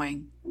was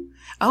going.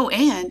 Oh,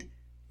 and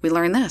we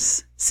learned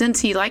this. Since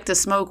he liked to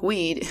smoke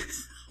weed,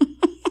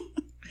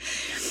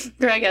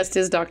 Greg asked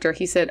his doctor,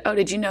 he said, oh,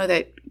 did you know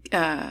that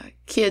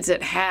kids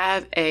that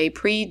have a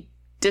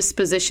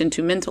predisposition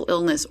to mental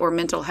illness or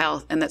mental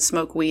health and that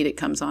smoke weed, it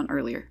comes on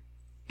earlier?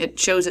 It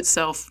shows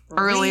itself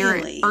earlier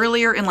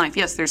in life.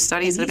 Yes, there's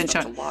studies that have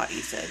been shown. A lot,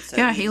 you said. So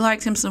yeah, he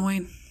liked him some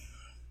weed.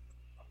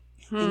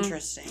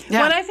 Interesting.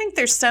 Yeah. Well, and I think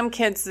there's some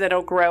kids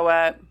that'll grow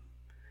up.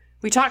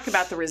 We talked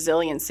about the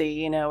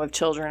resiliency, of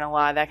children, a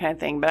lot, that kind of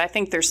thing. But I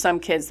think there's some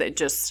kids that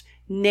just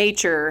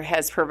nature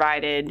has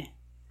provided,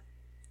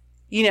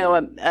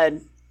 a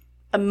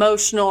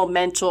emotional,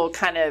 mental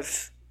kind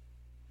of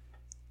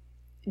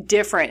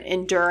different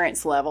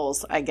endurance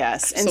levels, I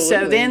guess. Absolutely.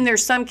 And so then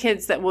there's some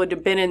kids that would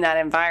have been in that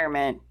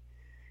environment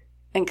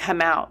and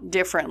come out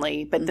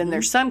differently. But then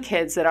there's some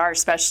kids that are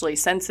especially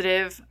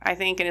sensitive, I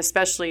think, and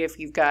especially if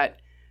you've got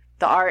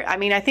the art. I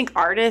mean, I think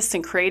artists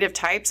and creative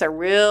types are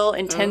real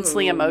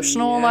intensely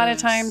emotional a lot of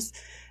times.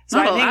 So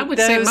I would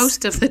say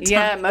most of the time.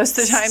 Yeah, most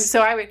of the time.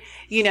 So I would,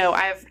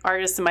 I have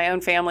artists in my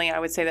own family. I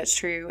would say that's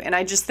true. And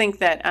I just think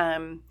that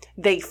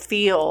they just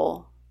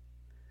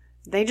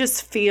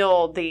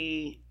feel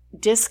the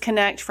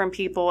disconnect from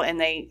people, and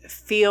they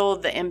feel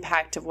the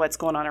impact of what's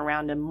going on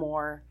around them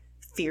more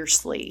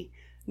fiercely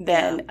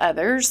than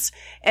others.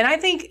 And I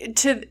think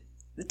to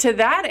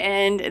that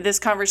end, this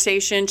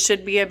conversation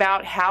should be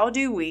about how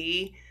do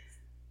we,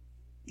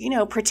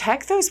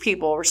 protect those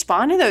people,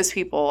 respond to those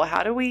people?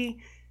 How do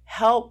we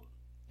help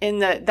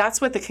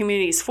that's what the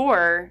community is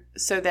for,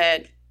 so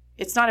that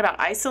it's not about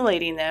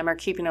isolating them or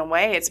keeping them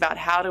away. It's about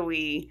how do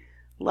we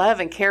love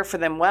and care for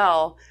them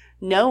well,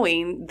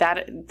 knowing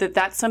that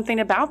that's something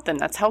about them.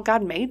 That's how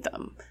God made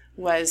them,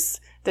 was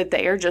that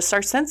they are just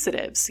our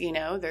sensitives.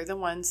 They're the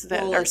ones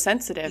that are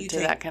sensitive to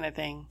that kind of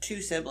thing.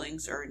 2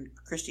 siblings, or in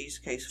Christy's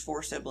case,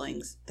 4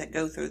 siblings that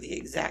go through the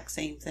exact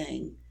same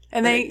thing.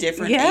 And they,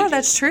 different yeah, ages,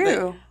 that's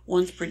true.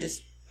 One's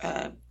predisposition,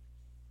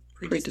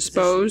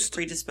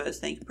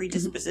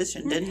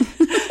 didn't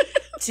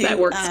to that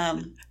works.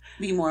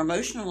 Be more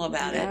emotional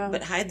about it,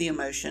 but hide the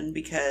emotion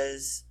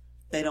because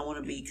they don't want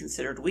to be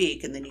considered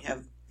weak. And then you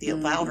have the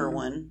louder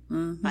one.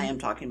 I am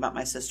talking about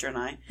my sister and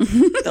I.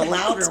 The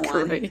louder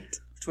one, great.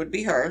 which would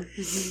be her.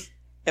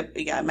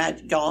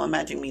 Y'all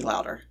imagine me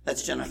louder.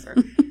 That's Jennifer.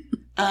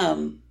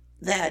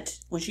 That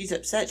when she's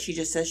upset, she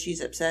just says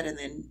she's upset, and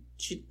then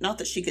not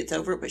that she gets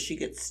over it, but she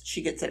gets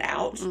it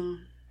out.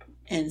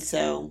 And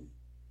so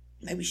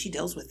maybe she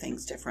deals with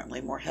things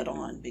differently, more head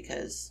on,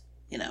 because,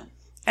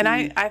 And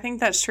I think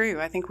that's true.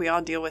 I think we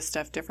all deal with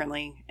stuff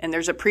differently. And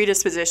there's a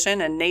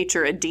predisposition, a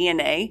nature, a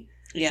DNA,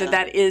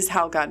 that is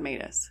how God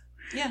made us.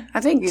 Yeah.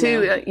 I think,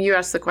 too, you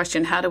asked the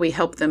question, how do we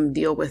help them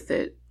deal with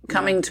it?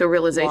 Coming to a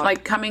realization,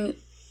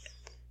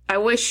 I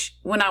wish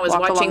when I was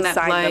watching that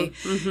play,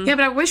 but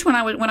I wish when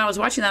I was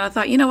watching that, I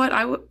thought, you know what,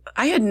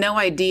 I had no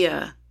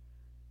idea,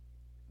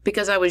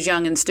 because I was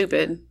young and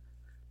stupid.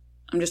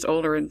 I'm just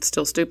older and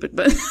still stupid,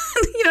 but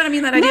you know what I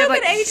mean? That idea of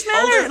age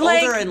matters.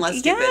 Older and less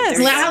stupid. Yes.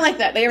 I like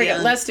that. There we go.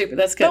 Less stupid.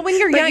 That's good. But when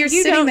you're young,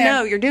 you don't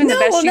know. You're doing the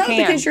best you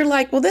can. Because you're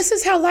like, well, this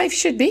is how life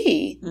should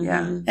be.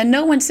 Yeah. And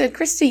no one said,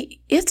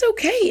 Christy, it's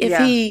okay if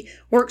he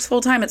works full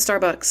time at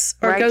Starbucks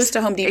or goes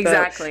to Home Depot.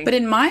 Exactly. But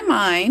in my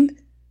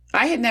mind,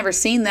 I had never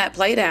seen that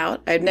played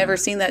out. I had never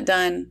seen that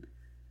done.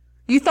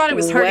 You thought it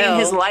was hurting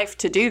his life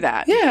to do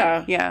that.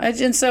 Yeah. Yeah.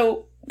 And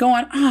so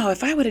going,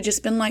 if I would have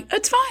just been like,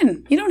 it's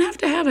fine. You don't have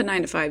to have a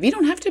 9 to 5. You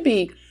don't have to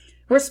be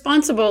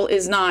responsible.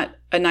 Is not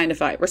a 9 to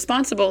 5.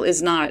 Responsible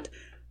is not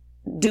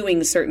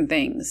doing certain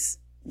things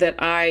that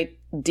I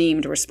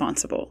deemed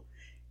responsible.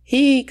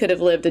 He could have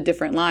lived a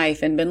different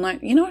life and been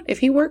like, you know what? If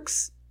he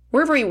works,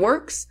 wherever he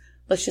works,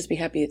 let's just be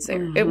happy it's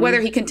there.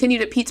 Whether he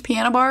continued at Pete's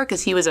Piano Bar,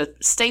 because he was a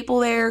staple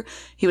there.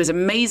 He was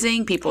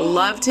amazing. People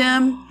loved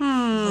him.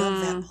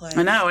 Love that place.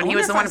 I know. And he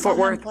was the one in Fort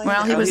Worth.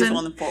 Well, he was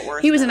in Fort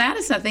Worth. He was in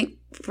Addison, I think,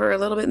 for a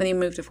little bit, and then he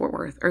moved to Fort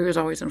Worth. Or he was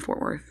always in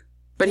Fort Worth.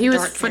 But he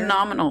was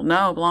phenomenal.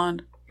 No,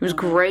 blonde. He was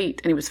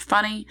great, and he was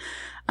funny.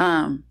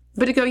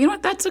 But to go, you know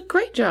what? That's a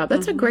great job.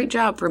 That's a great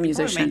job for a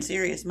musician. He made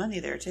serious money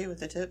there, too, with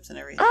the tips and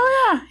everything.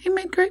 Oh, yeah. He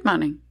made great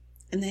money.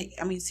 And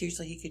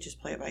seriously, he could just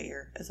play it by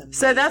ear.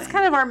 So that's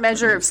kind of our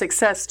measure of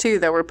success, too,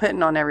 that we're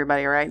putting on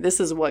everybody, right? This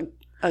is what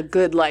a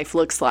good life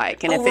looks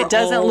like. And if it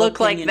doesn't look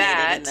like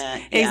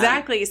that,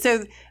 exactly.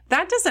 So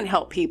that doesn't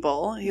help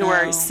people who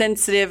are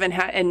sensitive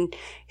and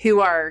who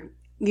are,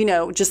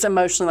 just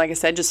emotionally, like I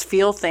said, just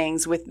feel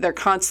things they're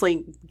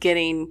constantly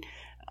getting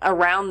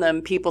around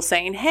them people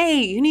saying,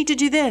 hey, you need to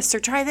do this or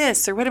try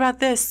this or what about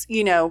this,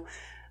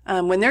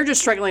 when they're just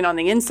struggling on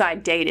the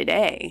inside day to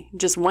day,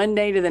 just one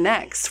day to the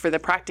next for the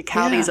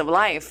practicalities of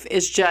life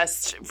is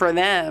just for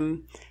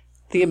them,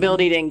 the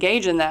ability to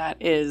engage in that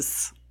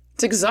is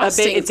it's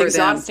exhausting. It's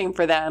exhausting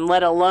for them,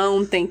 let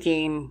alone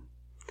thinking,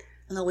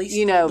 and the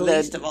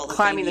least of all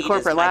climbing the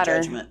corporate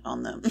ladder. Judgment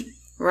on them.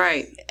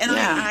 Right. And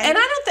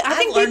I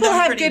think people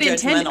have good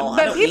intentions,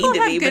 but people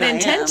have good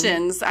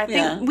intentions. I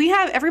think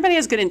everybody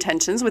has good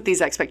intentions with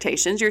these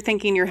expectations. You're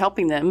thinking you're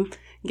helping them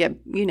get,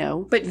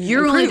 but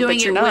you're only doing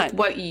it with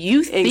what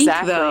you think,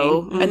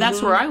 though. And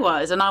that's where I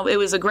was. And it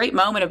was a great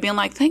moment of being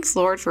like, thanks,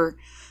 Lord, for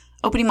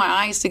opening my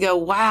eyes to go,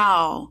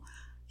 wow,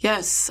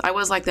 yes, I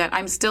was like that.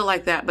 I'm still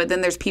like that. But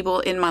then there's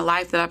people in my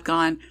life that I've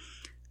gone,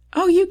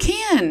 oh, you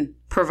can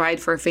provide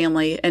for a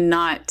family and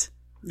not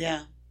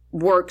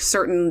work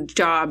certain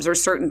jobs or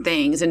certain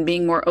things, and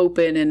being more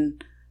open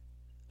and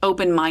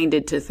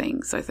open-minded to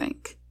things, I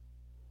think.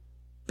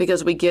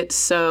 Because we get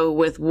so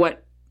with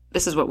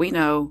this is what we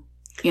know,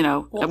 we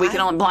can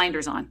only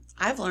blinders on.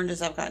 I've learned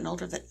as I've gotten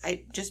older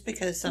that just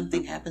because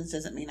something happens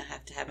doesn't mean I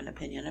have to have an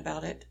opinion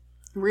about it.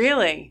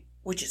 Really?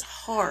 which is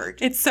hard.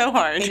 It's so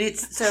hard. And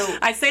it's so.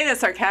 I say that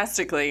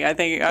sarcastically. I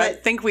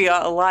think we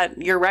all, a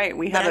lot. You're right.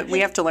 We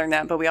have to learn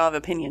that, but we all have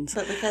opinions.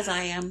 But because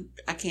I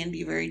can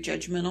be very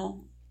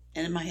judgmental.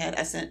 And in my head,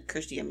 I sent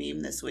Christy a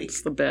meme this week.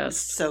 It's the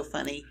best. It's so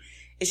funny.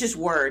 It's just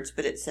words,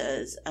 but it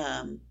says,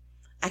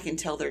 I can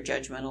tell they're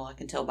judgmental. I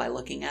can tell by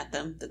looking at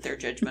them that they're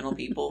judgmental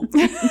people.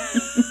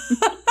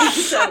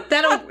 So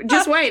that'll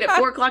just wait at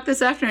 4:00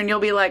 this afternoon. You'll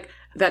be like,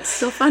 that's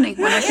still funny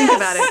when I think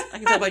about it. I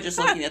can tell by just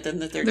looking at them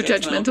that they're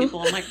judgmental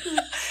people. I'm like,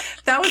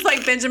 that was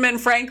like Benjamin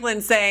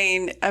Franklin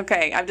saying,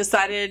 okay, I've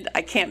decided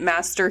I can't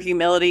master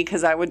humility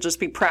because I would just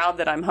be proud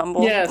that I'm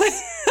humble. Yes.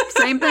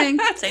 Same thing.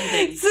 Same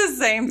thing. It's the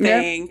same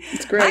thing. Yep.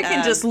 It's great. I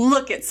can just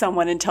look at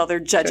someone and tell they're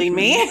judging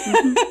me.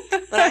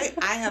 But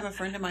I have a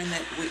friend of mine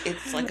that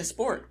it's like a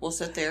sport. We'll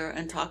sit there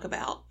and talk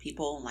about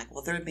people and like,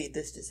 well, they made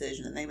this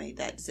decision and they made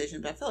that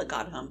decision. But I feel like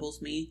God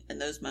humbles me in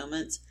those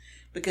moments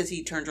because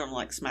he turns around and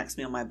like smacks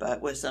me on my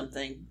butt with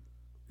something.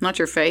 Not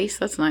your face.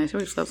 That's nice. He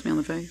always slaps me on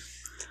the face.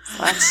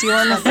 Slaps you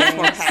on the face.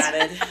 More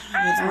padded.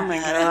 Oh my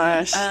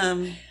gosh.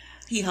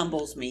 He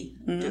humbles me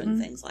doing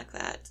things like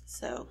that.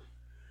 So.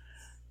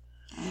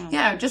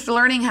 Yeah, just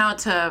learning how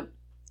to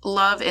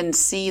love and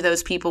see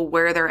those people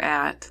where they're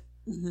at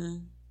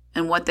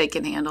and what they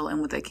can handle and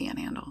what they can't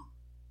handle.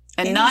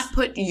 And not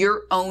put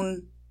your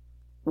own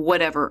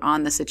whatever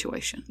on the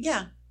situation.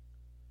 Yeah.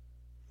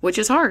 Which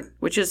is hard,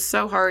 which is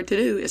so hard to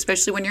do,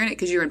 especially when you're in it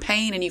because you're in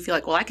pain and you feel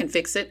like, well, I can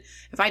fix it.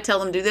 If I tell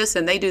them to do this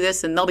and they do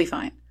this, then they'll be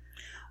fine.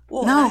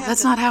 Well, no,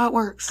 that's not how it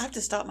works. I have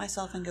to stop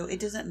myself and go, it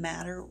doesn't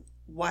matter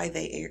where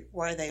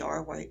they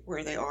are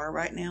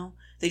right now.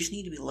 They just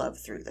need to be loved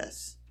through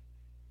this.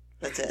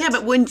 That's it. Yeah,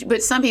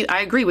 but some people,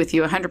 I agree with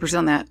you 100%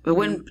 on that. But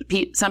when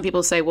some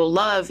people say, well,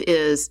 love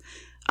is,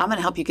 I'm going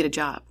to help you get a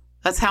job.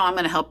 That's how I'm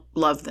going to help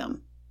love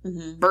them.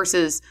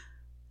 Versus,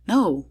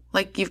 no,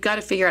 like you've got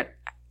to figure out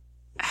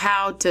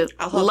how to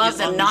love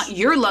them, not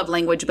your love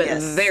language, but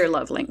their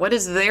love language. What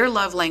is their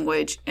love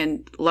language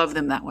and love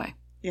them that way?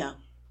 Yeah.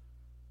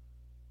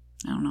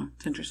 I don't know.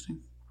 It's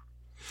interesting.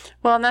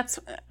 Well, and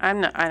I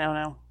don't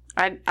know.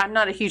 I'm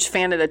not a huge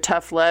fan of the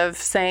tough love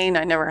saying.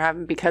 I never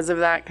have because of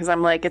that. Because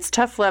I'm like, it's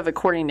tough love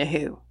according to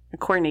who?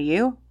 According to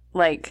you?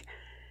 Like,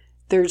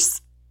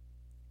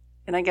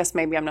 and I guess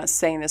maybe I'm not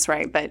saying this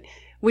right, but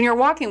when you're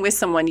walking with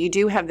someone, you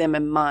do have them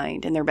in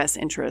mind and their best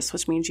interests,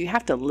 which means you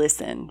have to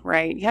listen,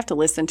 right? You have to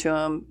listen to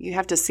them. You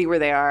have to see where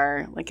they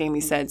are. Like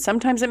Amy said,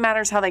 sometimes it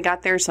matters how they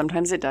got there.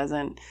 Sometimes it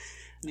doesn't.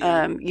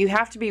 Yeah. You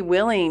have to be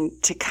willing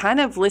to kind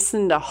of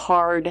listen to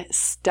hard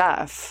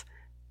stuff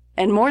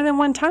and more than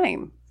one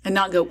time. And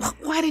not go,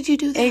 why did you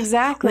do that?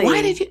 Exactly.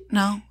 Why did you?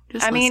 No.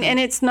 Just listen. And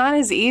it's not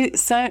as easy.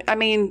 So,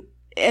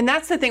 and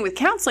that's the thing with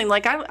counseling.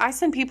 Like I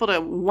send people to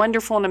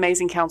wonderful and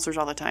amazing counselors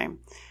all the time.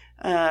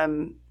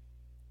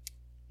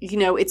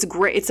 It's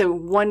great. It's a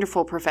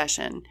wonderful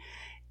profession.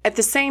 At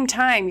the same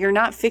time, you're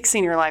not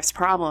fixing your life's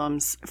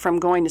problems from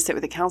going to sit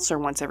with a counselor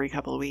once every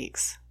couple of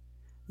weeks.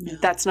 No.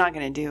 That's not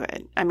going to do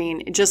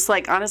it. Just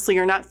like, honestly,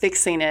 you're not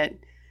fixing it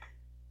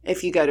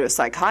if you go to a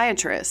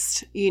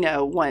psychiatrist,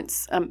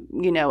 once,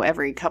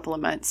 every couple of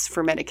months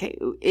for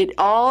medication. It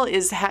all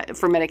is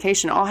for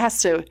medication, all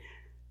has to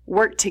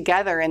work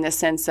together in the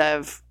sense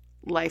of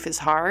life is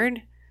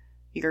hard.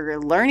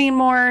 You're learning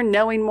more,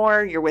 knowing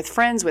more. You're with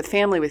friends, with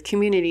family, with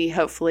community,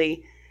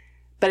 hopefully.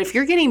 But if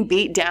you're getting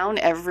beat down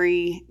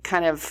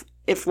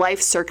if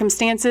life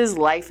circumstances,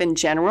 life in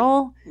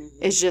general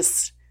is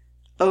just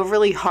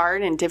overly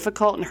hard and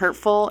difficult and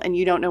hurtful and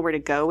you don't know where to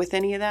go with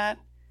any of that,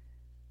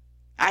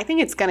 I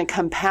think it's going to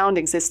compound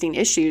existing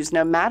issues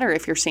no matter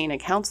if you're seeing a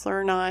counselor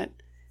or not.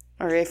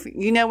 Or if,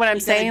 you know what I'm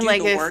saying?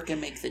 Like, the work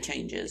and make the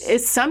changes.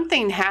 It's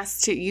something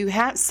you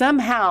have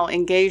somehow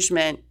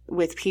engagement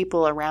with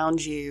people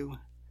around you.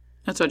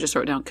 That's what I just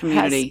wrote down.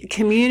 Community.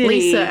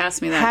 Lisa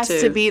asked me that too.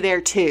 Has to be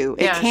there too.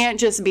 Yeah. It can't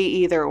just be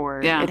either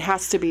or. Yeah. It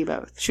has to be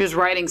both. She was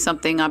writing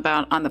something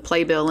on the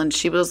playbill and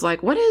she was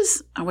like,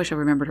 I wish I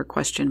remembered her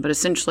question, but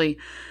essentially,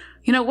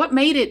 what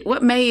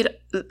made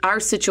our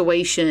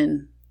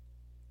situation,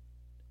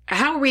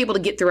 how are we able to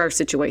get through our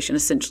situation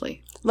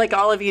essentially? Like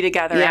all of you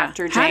together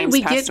after James passed away. How did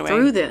we get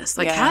through this?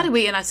 Like, how did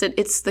we? And I said,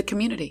 it's the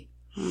community.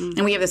 Mm-hmm.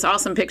 And we have this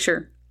awesome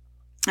picture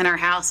in our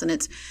house, and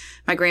it's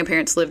my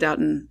grandparents lived out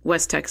in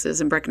West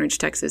Texas, in Breckenridge,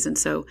 Texas,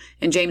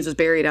 and James was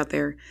buried out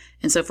there.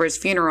 And so for his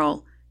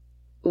funeral,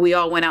 we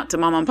all went out to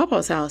Mama and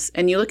Papa's house,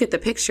 and you look at the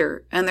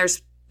picture, and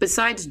there's,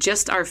 besides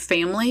just our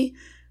family,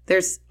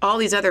 there's all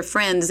these other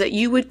friends that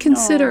you would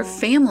consider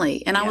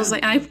family. And I was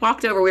like, and I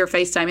walked over, we were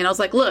FaceTiming, and I was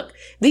like, look,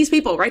 these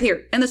people right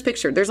here in this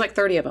picture, there's like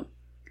 30 of them.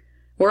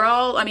 We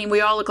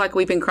all look like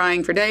we've been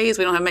crying for days.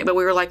 We don't have, but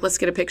we were like, let's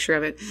get a picture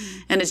of it.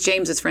 And it's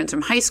James's friends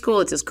from high school.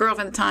 It's his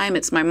girlfriend at the time.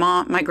 It's my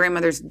mom, my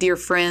grandmother's dear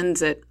friends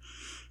that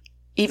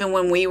even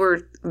when we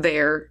were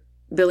there,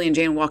 Billy and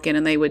Jan walk in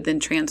and they would then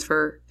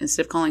transfer,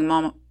 instead of calling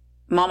Mama,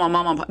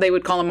 they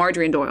would call them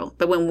Marjorie and Doyle.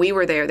 But when we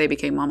were there, they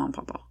became Mama and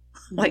Papa.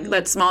 Like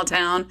that small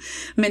town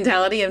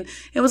mentality. And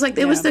it was like,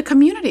 it was the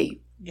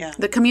community. Yeah.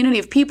 The community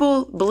of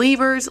people,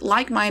 believers,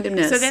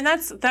 like-mindedness. So then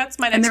that's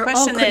my and next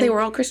question. Then they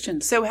were all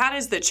Christians. So how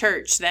does the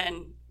church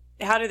then?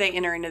 How do they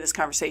enter into this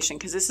conversation?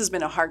 Because this has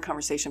been a hard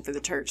conversation for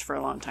the church for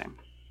a long time.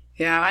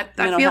 Yeah, I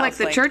Mental feel health,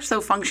 like the church,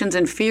 though, functions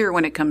in fear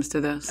when it comes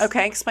to this.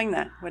 Okay, explain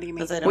that. What do you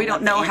mean? We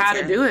don't know how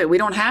to do it. We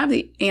don't have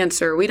the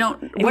answer. We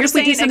don't. And What if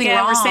we do something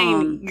wrong? We're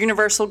saying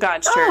Universal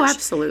God's Church. Oh,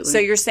 absolutely. So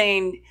you're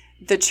saying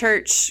the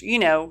church,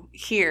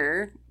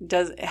 here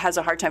has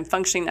a hard time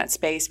functioning in that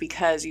space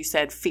because you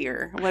said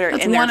fear.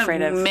 That's one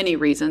of many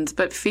reasons,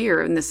 but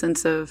fear in the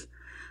sense of,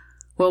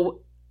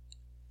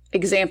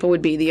 example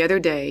would be the other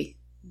day,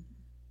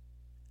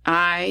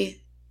 I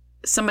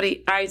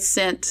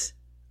sent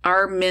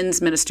our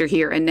men's minister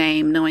here a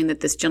name knowing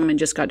that this gentleman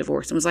just got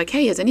divorced and was like,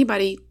 hey, has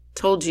anybody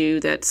told you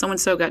that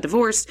so-and-so got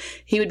divorced?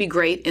 He would be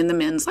great in the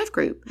men's life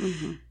group.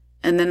 Mm-hmm.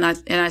 And then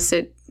I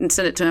said, and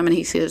sent it to him, and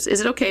he says, is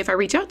it okay if I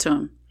reach out to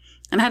him?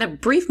 And I had a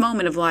brief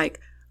moment of like,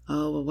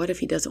 oh, well, what if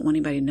he doesn't want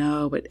anybody to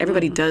know? But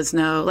everybody does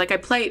know. Like I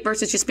play it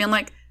versus just being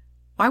like,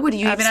 why would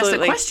you even ask the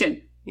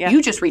question? Yeah.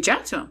 You just reach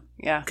out to him.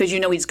 Yeah. Because you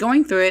know he's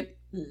going through it.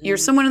 Mm-hmm. You're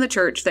someone in the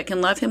church that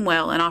can love him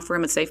well and offer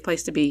him a safe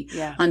place to be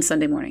on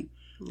Sunday morning.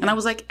 Yeah. And I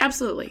was like,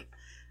 absolutely.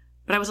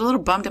 But I was a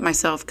little bummed at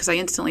myself because I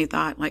instantly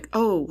thought like,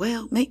 oh,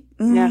 well,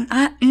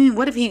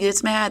 what if he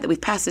gets mad that we've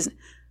passed this?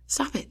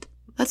 Stop it.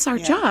 That's our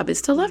job,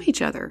 is to love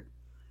each other.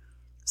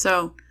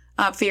 So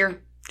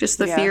fear, just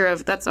the fear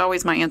of, that's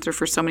always my answer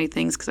for so many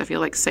things because I feel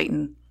like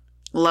Satan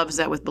loves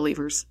that with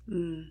believers,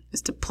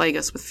 is to plague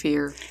us with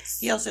fear.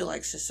 He also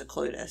likes to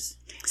seclude us.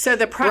 So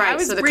the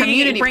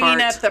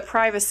bringing up the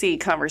privacy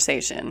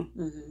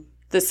conversation,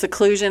 the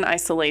seclusion,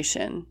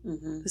 isolation.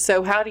 Mm-hmm.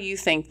 So how do you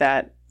think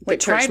that the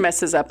church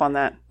messes up on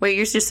that? Wait,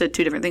 you just said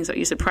two different things.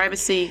 You said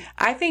privacy.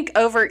 I think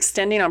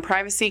overextending on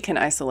privacy can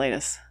isolate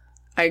us.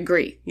 I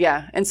agree.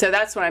 Yeah. And so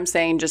that's what I'm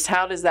saying. Just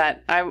how does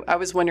that, I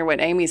was wondering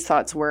what Amy's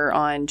thoughts were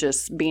on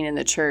just being in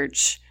the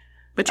church.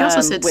 But you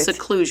also said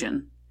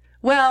seclusion.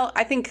 Well,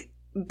 I think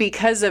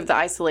because of the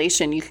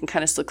isolation, you can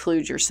kind of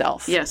seclude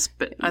yourself. Yes,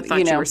 but I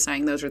thought you were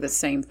saying those are the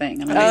same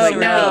thing.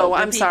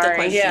 I'm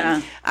sorry.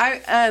 Yeah.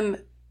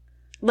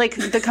 Like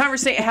the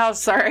conversation,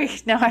 sorry,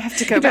 now I have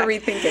to go back.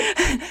 Rethink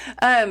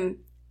it.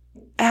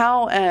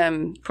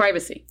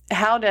 Privacy.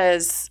 How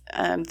does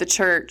the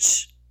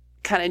church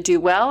kind of do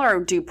well or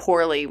do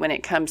poorly when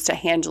it comes to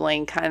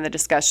handling kind of the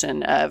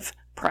discussion of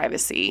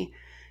privacy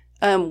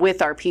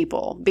with our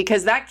people?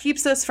 Because that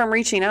keeps us from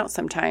reaching out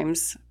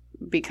sometimes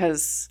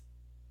because...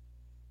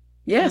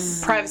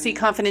 Yes. Privacy,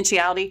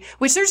 confidentiality,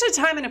 which there's a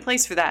time and a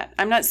place for that.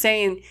 I'm not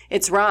saying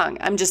it's wrong.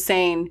 I'm just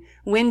saying,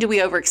 when do we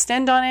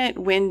overextend on it?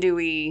 When do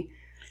we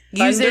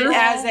use it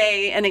as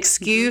an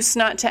excuse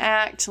not to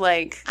act?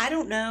 Like, I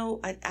don't know.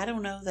 I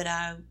don't know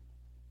that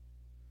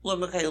let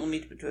me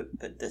do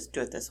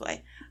it this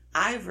way.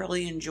 I've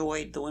really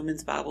enjoyed the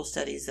women's Bible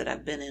studies that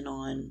I've been in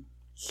on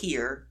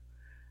here,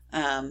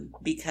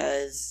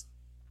 because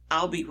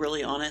I'll be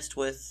really honest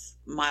with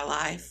my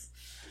life.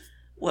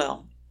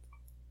 Well,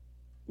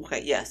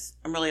 okay, yes.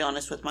 I'm really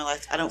honest with my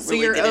life. I don't really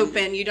So you're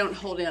open. You don't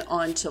hold it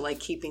on to like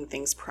keeping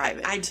things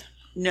private.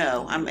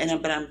 No,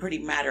 but I'm pretty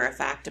matter of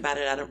fact about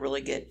it. I don't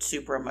really get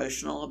super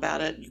emotional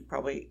about it. You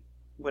probably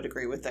would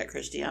agree with that,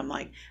 Christy. I'm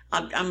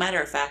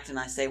matter of fact and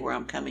I say where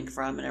I'm coming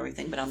from and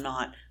everything, but I'm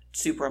not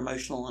super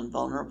emotional and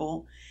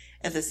vulnerable.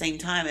 At the same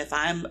time, if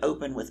I'm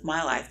open with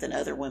my life, then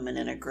other women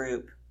in a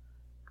group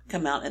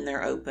come out and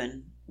they're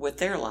open with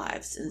their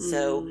lives. And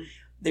so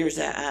there's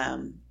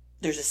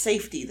a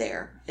safety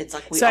there. It's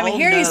like we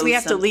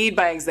have to lead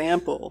by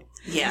example.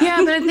 Yeah. Yeah,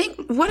 but I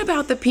think, what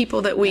about the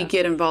people that we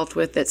get involved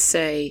with that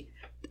say,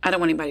 I don't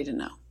want anybody to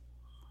know?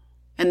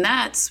 And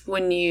that's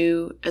when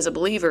you, as a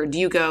believer, do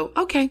you go,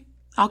 okay,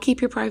 I'll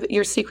keep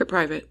your secret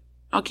private.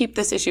 I'll keep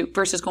this issue,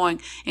 versus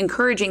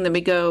encouraging them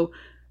to go,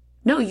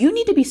 no, you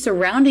need to be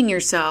surrounding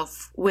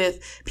yourself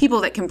with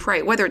people that can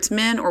pray, whether it's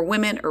men or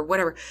women or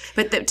whatever,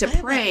 but to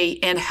pray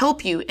and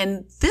help you.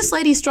 And this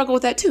lady struggled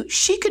with that too.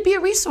 She could be a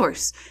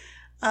resource.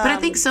 But I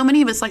think so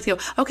many of us like to go,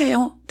 okay, I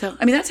won't tell.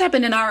 I mean, that's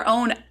happened in our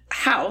own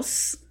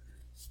house,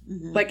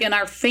 like in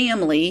our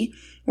family,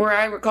 where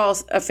I recall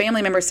a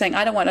family member saying,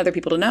 I don't want other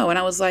people to know. And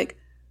I was like,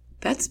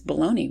 that's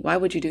baloney. Why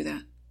would you do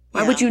that?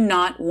 Why would you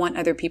not want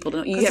other people to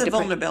know? It's a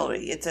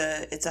vulnerability. It's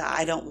a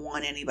I don't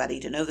want anybody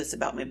to know this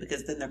about me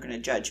because then they're going to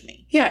judge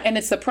me. Yeah, and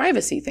it's the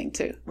privacy thing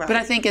too. Right. But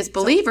I think as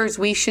believers,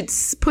 we should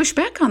push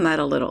back on that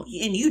a little.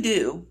 And you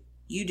do.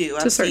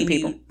 I've seen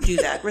you do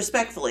that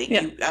respectfully.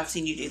 Yeah. I've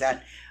seen you do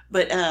that.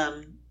 But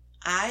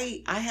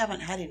I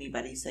haven't had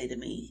anybody say to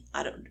me,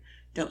 I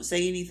don't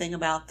say anything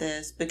about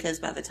this, because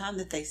by the time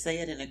that they say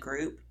it in a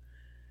group,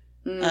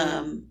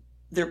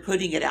 they're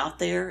putting it out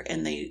there,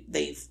 and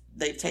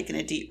they've taken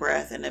a deep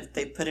breath, and if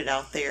they put it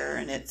out there,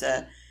 and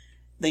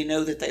they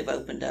know that they've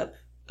opened up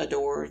a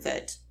door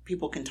that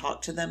people can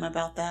talk to them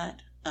about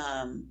that.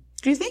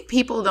 Do you think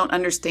people don't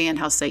understand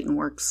how Satan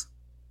works?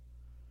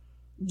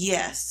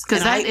 Yes,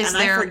 because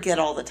I forget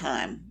all the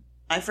time.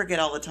 I forget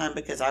all the time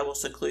because I will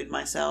seclude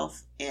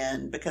myself,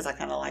 and because I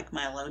kind of like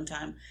my alone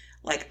time,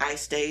 like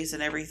ice days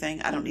and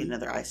everything. I don't need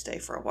another ice day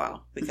for a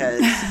while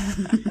because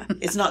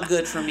it's not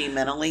good for me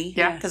mentally.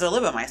 Yeah. Because I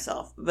live by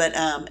myself. But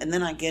and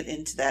then I get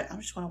into that. I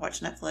just want to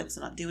watch Netflix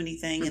and not do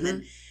anything. And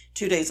then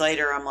 2 days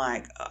later, I'm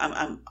like,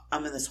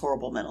 I'm in this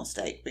horrible mental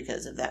state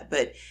because of that.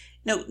 But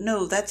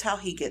no, that's how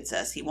he gets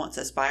us. He wants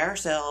us by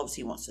ourselves.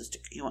 He wants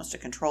to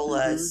control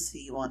us.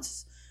 He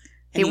wants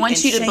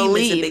you to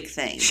believe a big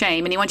thing.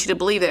 Shame, and he wants you to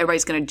believe that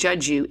everybody's going to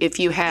judge you if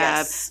you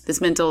have this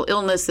mental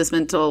illness, this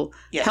mental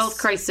health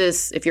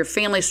crisis, if your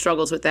family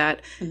struggles with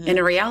that. And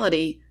in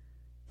reality,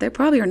 they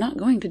probably are not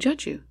going to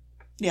judge you.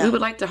 Yeah. We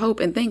would like to hope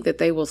and think that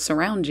they will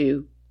surround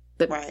you,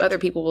 that other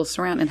people will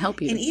surround and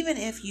help you. And even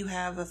if you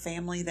have a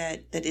family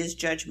that is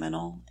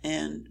judgmental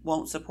and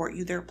won't support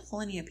you, there are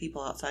plenty of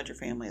people outside your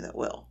family that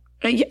will.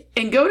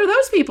 And go to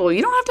those people.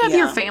 You don't have to have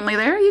your family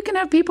there. You can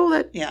have people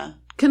that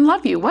can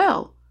love you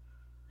well.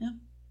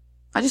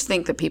 I just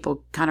think that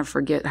people kind of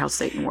forget how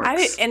Satan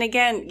works. And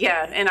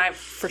I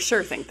for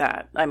sure think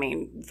that. I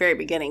mean, very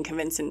beginning,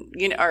 convincing,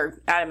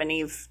 or Adam and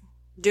Eve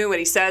doing what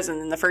he says, and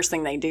then the first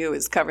thing they do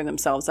is cover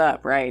themselves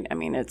up, right? I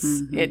mean,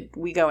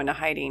 we go into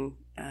hiding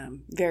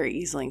very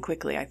easily and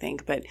quickly, I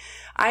think. But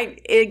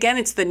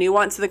it's the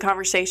nuance of the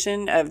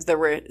conversation of the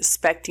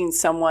respecting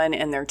someone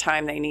and their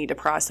time they need to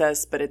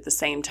process, but at the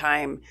same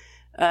time,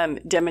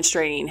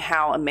 demonstrating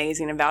how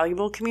amazing and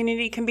valuable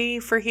community can be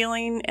for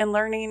healing and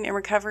learning and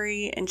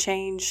recovery and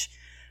change.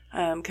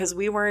 Because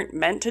we weren't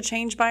meant to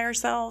change by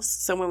ourselves.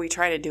 So when we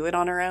try to do it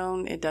on our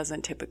own, it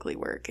doesn't typically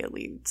work. It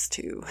leads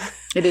to...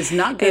 It is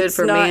not good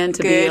for man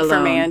to be alone. for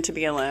man to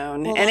be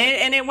alone. Well,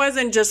 and it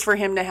wasn't just for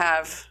him to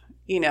have,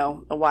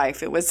 a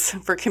wife. It was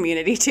for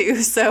community too.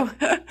 So...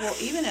 Well,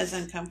 even as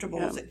uncomfortable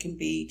as it can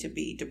be to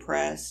be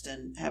depressed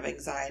and have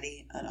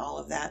anxiety and all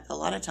of that, a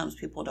lot of times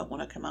people don't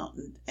want to come out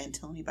and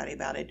tell anybody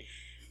about it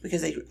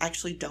because they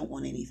actually don't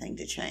want anything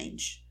to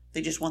change.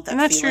 They just want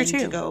that feeling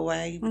to go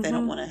away. Mm-hmm. They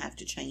don't want to have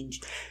to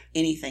change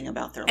anything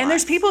about their life. And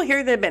there's people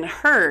here that have been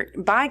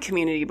hurt by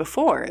community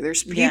before.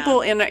 There's people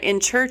in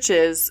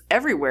churches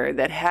everywhere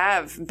that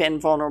have been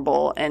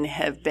vulnerable and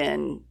have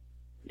been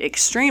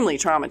extremely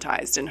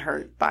traumatized and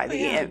hurt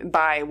by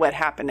by what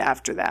happened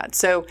after that.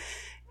 So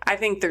I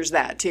think there's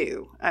that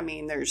too. I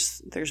mean,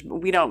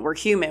 we're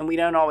human. We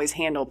don't always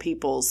handle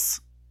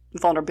people's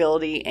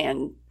vulnerability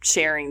and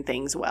sharing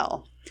things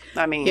well.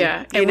 I mean,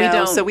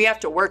 so we have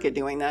to work at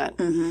doing that.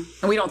 Mm-hmm.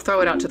 And we don't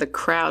throw it out to the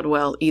crowd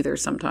well either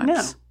sometimes.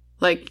 No.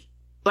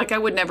 Like I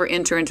would never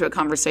enter into a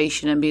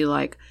conversation and be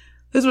like,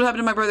 this is what happened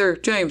to my brother,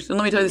 James, and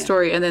let me tell you the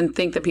story, and then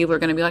think that people are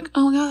going to be like,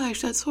 oh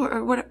gosh, that's so,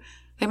 or whatever.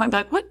 They might be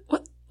like, what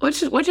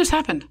just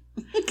happened?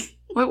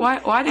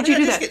 Why did you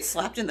do that? Get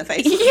slapped in the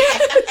face.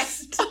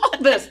 Yes, all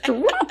this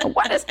drama.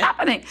 What is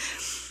happening?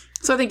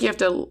 So I think you have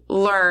to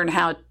learn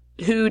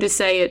who to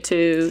say it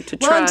to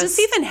trust. Well, and just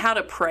even how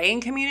to pray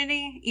in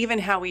community, even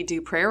how we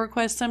do prayer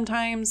requests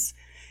sometimes.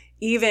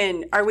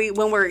 Even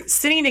when we're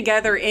sitting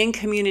together in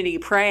community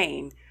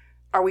praying,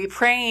 are we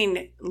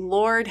praying,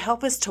 Lord,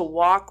 help us to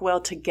walk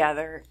well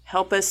together.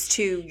 Help us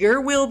to,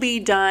 your will be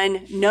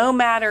done no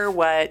matter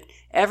what.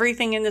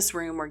 Everything in this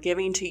room we're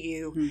giving to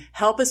you. Mm-hmm.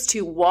 Help us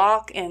to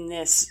walk in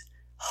this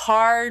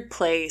hard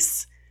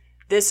place,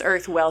 this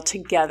earth well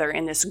together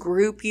in this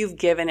group you've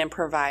given and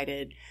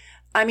provided.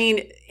 I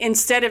mean,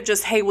 instead of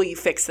just, hey, will you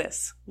fix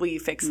this? Will you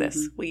fix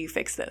this? Will you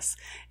fix this?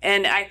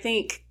 And I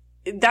think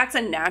that's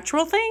a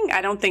natural thing.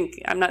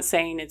 I'm not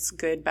saying it's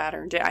good, bad,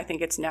 or I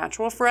think it's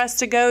natural for us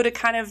to go to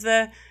kind of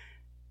the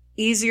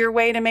easier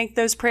way to make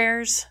those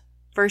prayers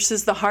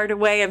versus the harder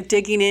way of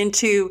digging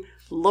into,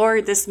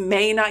 Lord, this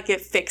may not get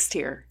fixed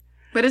here.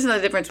 But isn't the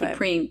difference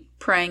between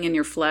praying in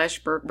your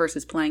flesh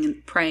versus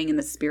praying in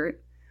the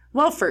spirit?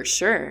 Well, for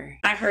sure.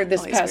 I heard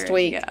this past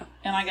week,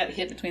 and I got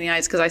hit between the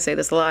eyes because I say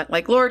this a lot,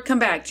 like, Lord, come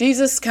back.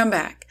 Jesus, come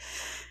back.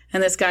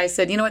 And this guy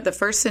said, you know what? The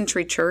first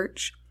century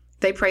church,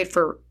 they prayed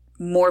for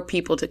more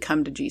people to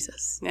come to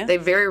Jesus. Yeah. They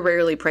very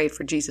rarely prayed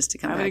for Jesus to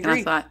come back. Agree.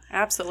 And I thought,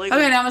 absolutely. Okay,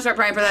 now I'm going to start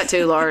praying for that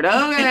too, Lord.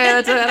 Okay,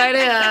 that's a good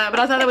idea. But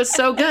I thought it was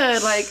so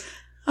good. Like,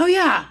 oh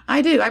yeah,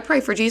 I do. I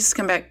pray for Jesus to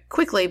come back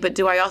quickly, but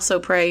do I also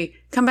pray,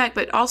 come back,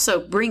 but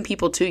also bring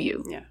people to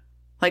you? Yeah.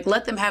 Like,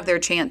 let them have their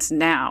chance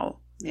now.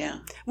 Yeah.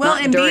 Well,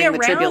 and be around, the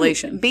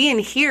tribulation. Being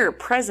here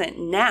present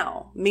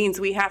now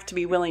means we have to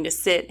be willing to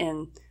sit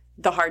in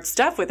the hard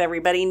stuff with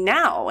everybody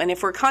now. And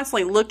if we're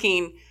constantly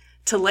looking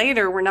to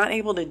later, we're not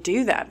able to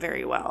do that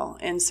very well.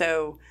 And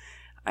so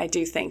I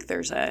do think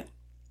there's a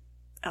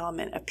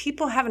element of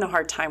people having a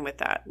hard time with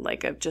that,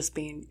 like of just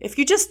being, if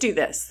you just do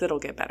this, it'll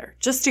get better.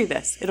 Just do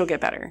this, it'll get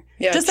better.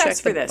 Yeah, just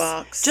ask for this.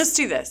 Box. Just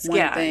do this.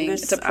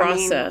 It's a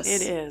process.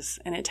 It is,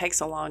 and it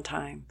takes a long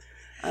time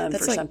for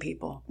some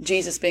people.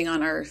 Jesus being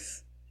on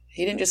earth,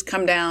 he didn't just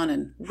come down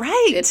and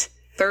right. It's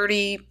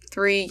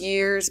 33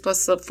 years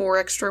plus the 4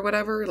 extra,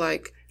 whatever.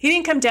 Like He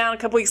didn't come down a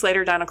couple weeks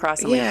later down across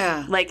the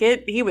Yeah. Like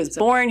he was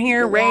born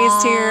here,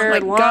 raised here.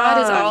 Like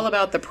God is all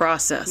about the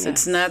process. Yes.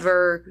 It's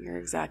never You're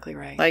exactly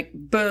right. like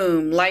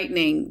boom,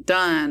 lightning,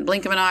 done,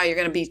 blink of an eye, you're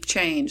going to be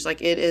changed. Like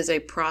it is a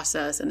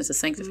process and it's a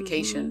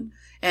sanctification.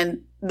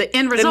 And the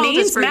end the result is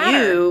means for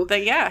matter. you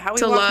How we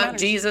to walk love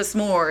matters. Jesus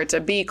more, to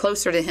be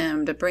closer to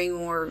him, to bring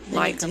more Then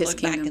light you to can his look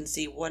kingdom. back and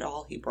see what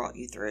all he brought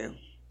you through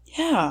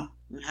Yeah.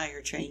 and how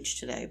you're changed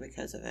today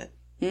because of it.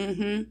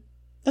 Mm-hmm.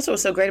 That's what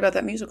was so great about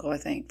that musical, I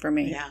think, for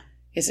me. Yeah.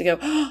 Is to go,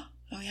 oh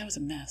yeah, I was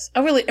a mess.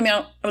 I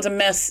was a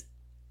mess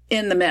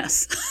in the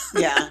mess.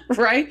 Yeah.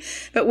 Right?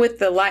 But with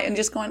the light and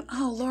just going,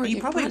 oh Lord,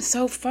 you probably- brought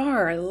so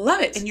far. I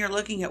love it. And you're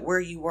looking at where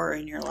you were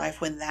in your life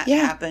when that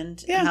Yeah.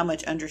 happened Yeah. and how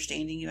much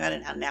understanding you had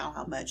and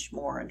how much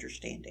more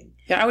understanding.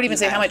 Yeah, I would even you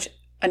say how have. much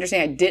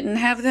understanding I didn't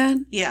have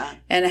then Yeah.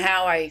 and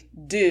how I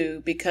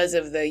do because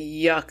of the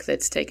yuck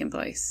that's taken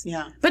place.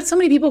 Yeah. But so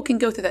many people can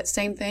go through that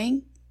same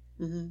thing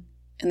Mm-hmm.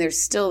 and they're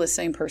still the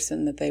same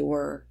person that they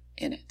were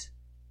in it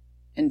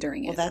and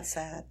during Well, it. that's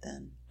sad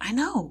then. I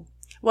know.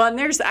 Well,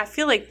 and I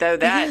feel like though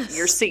that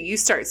Yes. you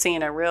start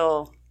seeing a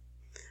real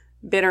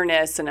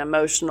bitterness and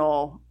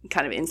emotional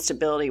kind of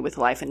instability with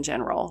life in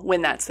general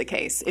when that's the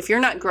case. If you're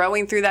not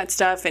growing through that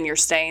stuff and you're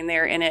staying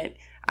there in it,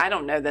 I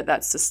don't know that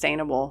that's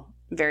sustainable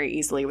very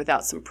easily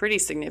without some pretty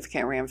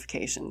significant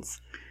ramifications.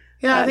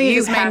 Yeah, I think it you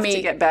just made have me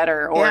to get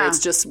better or Yeah. it's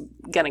just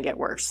going to get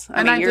worse.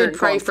 and I you're did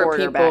pray going for forward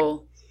or back.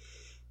 people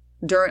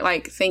during,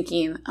 like,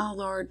 thinking, oh,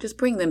 Lord, just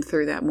bring them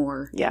through that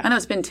more. Yeah. I know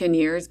it's been 10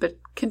 years, but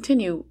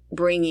continue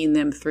bringing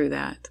them through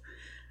that.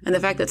 And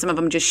the fact that some of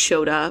them just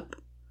showed up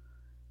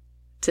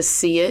to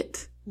see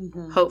it,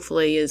 Mm-hmm.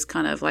 hopefully is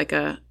kind of like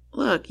a,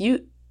 look, you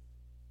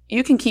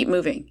can keep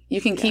moving.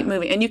 You can keep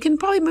moving. And you can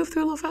probably move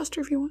through a little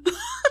faster if you want.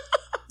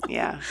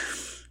 Yeah,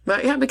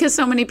 But yeah, because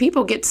so many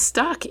people get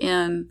stuck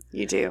in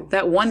you do.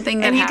 that one thing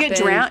that And you happened. get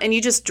drowned, and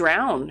you just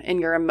drown in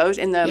your in the Yeah,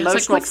 it's like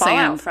emotional quicksand.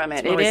 fallout from it.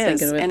 That's what I It was is,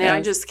 thinking of it and I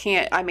as. just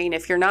can't. I mean,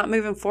 if you're not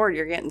moving forward,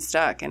 you're getting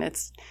stuck, and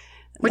it's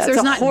Which that's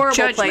there's a not horrible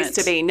judgment. place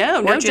to be.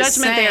 No We're just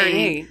judgment there.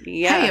 saying,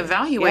 Yeah, Hey,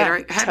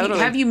 evaluate. Yeah, totally.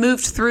 Have you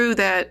moved through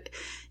that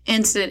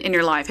incident in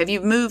your life? Have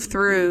you moved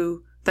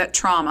through that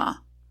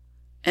trauma?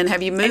 And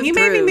have you moved and you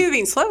through may be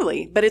moving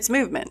slowly, but it's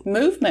movement,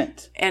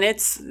 movement? and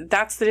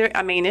that's the.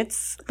 I mean,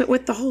 it's But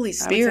with the Holy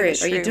that's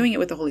Spirit, are you true. doing it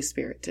with the Holy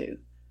Spirit too?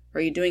 Or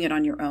are you doing it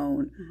on your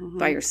own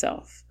by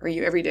yourself? Or are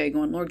you every day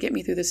going, Lord, get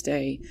me through this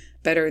day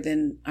better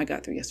than I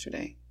got through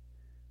yesterday?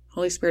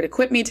 Holy Spirit,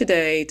 equip me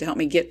today to help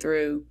me get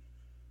through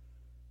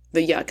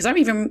the yuck. Because I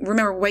even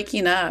remember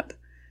waking up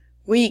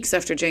weeks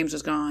after James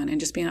was gone and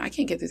just being, I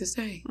can't get through this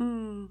day.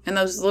 And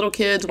those little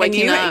kids and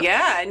waking you, up.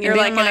 yeah, and you're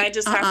being like, and I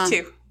just have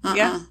to.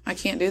 Yeah, I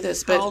can't do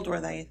this. How But old were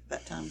they at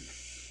that time?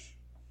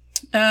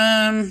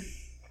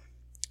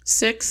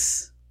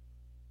 6,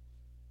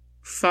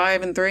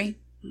 5, and 3.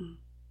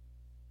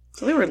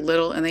 So they were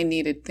little and they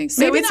needed things.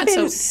 So Maybe it's not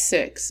so been-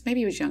 6.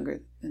 Maybe he was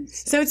younger than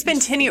 6. So it's been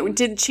 10 years.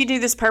 Did she do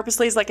this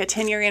purposely as like a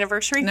 10-year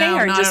anniversary thing, No,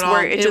 or not just at all.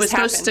 where It just was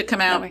supposed to happened come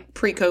that out way?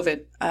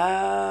 pre-COVID.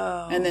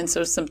 Oh, And then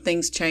so some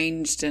things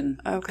changed and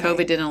Okay.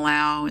 COVID didn't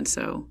allow. And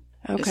so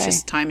it's Okay.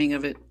 just timing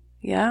of it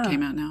yeah.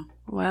 came out now.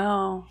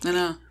 Wow. I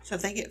know. So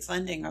if they get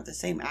funding, are the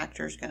same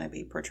actors going to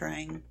be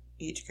portraying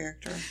each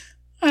character?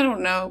 I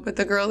don't know, but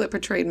the girl that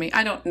portrayed me,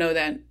 I don't know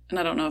that. And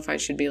I don't know if I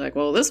should be like,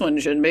 well, this one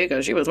shouldn't be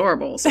because she was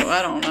horrible. So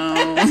I don't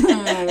know.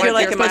 what You're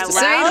like, am I supposed to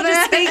say allowed to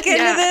that. speak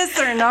into Yeah. this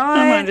or I'm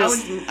not?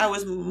 gonna I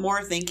was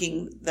more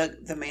thinking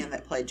the man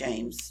that played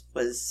James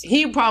was,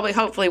 He probably,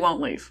 hopefully, won't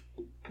leave.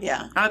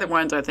 yeah. Other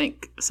ones, I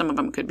think some of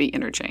them could be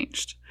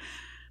interchanged.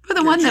 But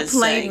the You're one that just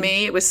played saying.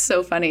 me, it was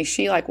so funny.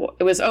 She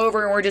it was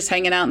over and we're just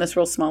hanging out in this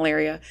real small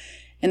area.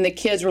 And the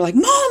kids were like,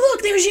 Mom,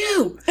 look, there's you.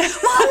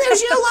 Mom,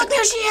 there's you. Look,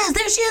 there she is.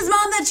 There she is,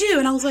 Mom, that's you.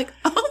 And I was like,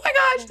 oh my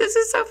gosh, this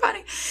is so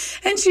funny.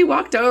 And she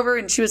walked over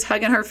and she was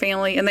hugging her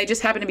family. And they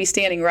just happened to be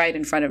standing right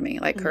in front of me.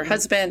 Like her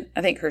husband,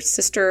 I think her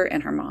sister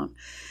and her mom.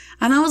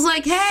 And I was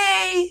like,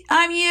 hey,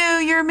 I'm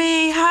you. You're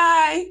me.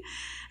 Hi.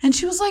 And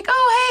she was like,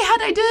 oh, hey,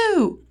 how'd I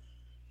do?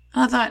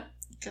 And I thought,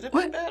 Could have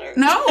what? been better.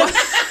 No.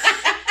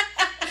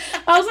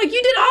 I was like,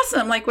 you did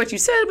awesome. Like what you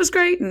said was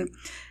great. And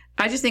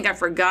I just think I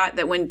forgot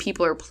that when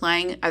people are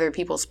playing other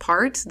people's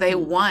parts, they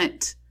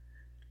want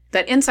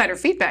that insider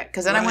feedback.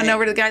 Because then I went Right.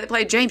 over to the guy that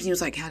played James and he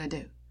was like, how'd I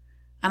do?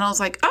 And I was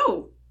like,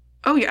 oh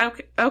yeah,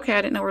 okay.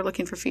 I didn't know we were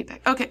looking for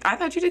feedback. Okay, I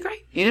thought you did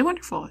great. You did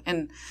wonderful.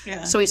 And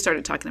Yeah. so we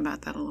started talking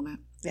about that a little bit.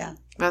 Yeah.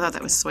 But I thought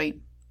that was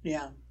sweet.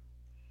 Yeah.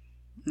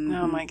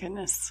 Oh my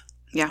goodness.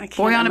 Yeah, I can't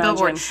Boy on a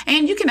Billboard. imagine.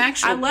 And you can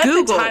actually I love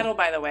Google. the title,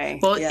 by the way.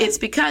 Well, Yeah. it's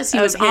because he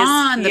Of was his-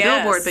 on the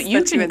yes, billboard, but you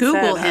that you can had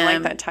Google said. him. I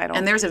like that title.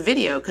 And there's a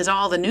video because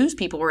all the news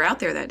people were out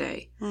there that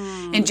day.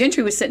 And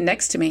Gentry was sitting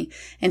next to me,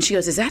 and she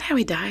goes, "Is that how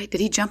he died?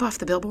 Did he jump off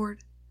the billboard?"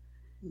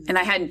 And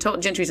I hadn't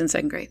told Gentry's in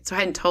 2nd grade, so I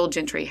hadn't told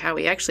Gentry how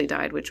he actually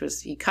died, which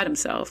was he cut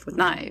himself with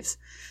knives.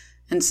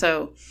 And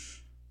so,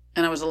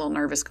 and I was a little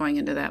nervous going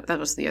into that. That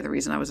was the other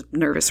reason I was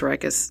nervous, right?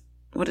 Because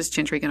what is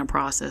Gentry going to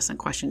process and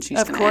questions she's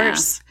Of going to course.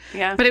 ask?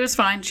 Yeah. But it was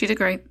fine. She did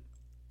great.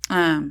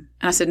 And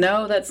I said,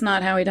 no, that's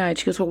not how he died.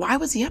 She goes, well, why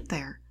was he up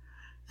there?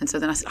 And so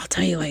then I said, I'll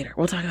tell you later.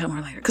 We'll talk about it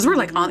more later. Because we're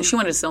like on, she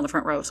wanted to sit on the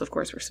front row. So, of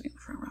course, we're sitting in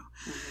the front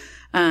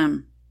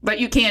row. But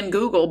you can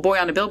Google Boy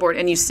on a Billboard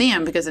and you see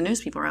him because the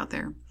news people are out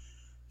there.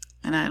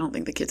 And I don't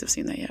think the kids have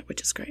seen that yet,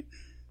 which is great.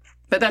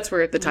 But that's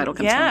where the title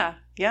comes from.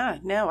 Yeah.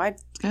 No,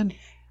 Good.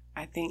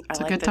 I think It's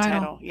I a like good the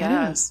title.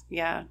 Yeah. It is.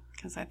 Yeah.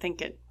 Because I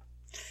think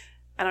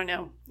I don't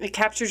know, it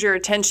captures your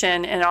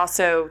attention and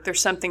also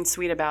there's something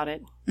sweet about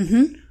it.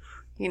 Mm-hmm.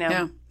 You know?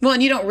 Yeah. Well,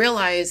 and you don't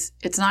realize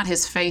it's not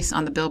his face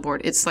on the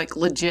billboard. It's like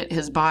legit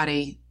his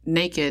body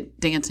naked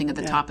dancing at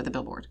the top of the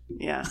billboard.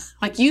 Yeah.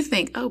 Like you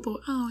think, oh, boy,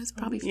 it's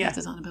probably face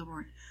is on the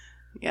billboard.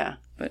 Yeah.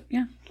 But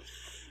yeah.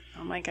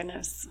 Oh my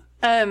goodness.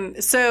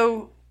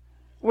 So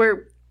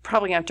we're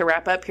probably going to have to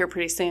wrap up here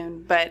pretty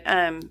soon. But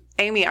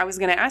Amy, I was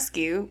going to ask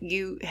you,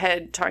 you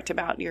had talked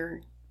about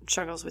your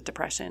struggles with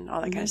depression,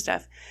 all that kind of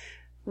stuff.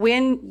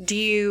 When do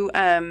you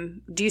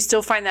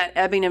still find that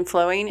ebbing and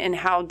flowing, and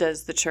how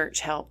does the church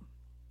help?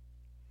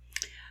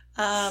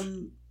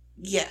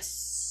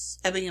 Yes,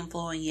 ebbing and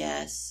flowing.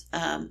 Yes,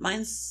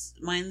 mine's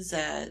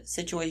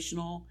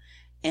situational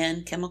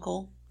and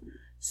chemical.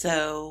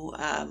 So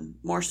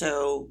more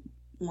so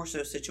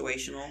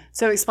situational.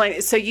 So explain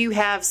it. So you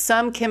have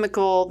some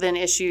chemical then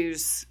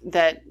issues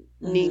that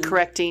need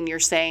correcting. You're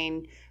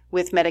saying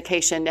with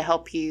medication to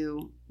help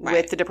you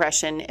with the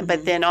depression,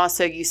 but then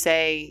also you're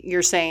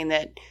saying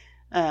that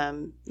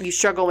you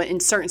struggle in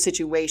certain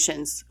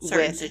situations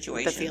with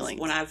the feelings.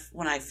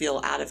 When I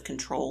feel out of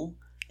control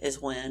is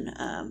when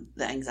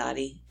the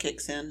anxiety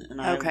kicks in,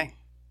 and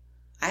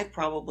I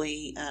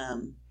probably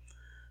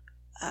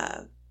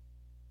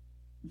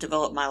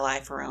developed my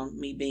life around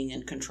me being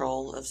in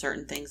control of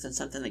certain things, and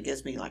something that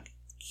gives me like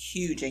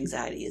huge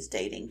anxiety is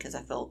dating, because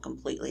I felt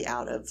completely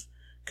out of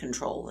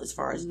control as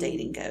far as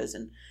dating goes.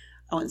 And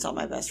I went and saw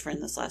my best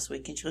friend this last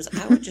week, and she goes,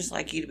 I would just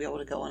like you to be able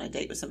to go on a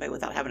date with somebody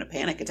without having a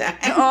panic attack.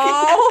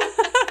 Oh,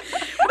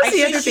 what's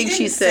the other thing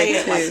she said? Say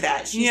it like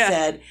that. She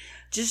said,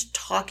 just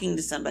talking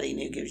to somebody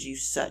new gives you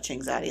such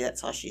anxiety.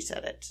 That's how she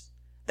said it.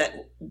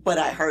 But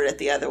I heard it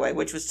the other way,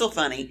 which was still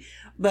funny.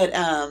 But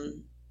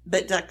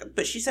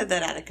she said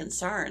that out of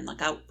concern,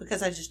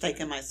 because I just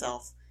taken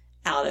myself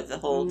out of the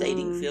whole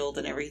dating field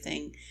and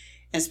everything,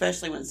 and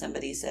especially when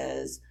somebody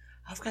says,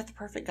 I've got the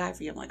perfect guy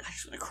for you. I'm like, I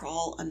just want to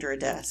crawl under a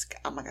desk.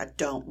 I'm like, I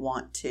don't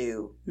want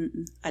to.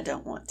 I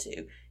don't want to.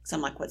 Because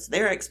I'm like, what's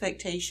their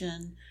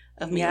expectation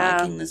of me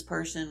liking this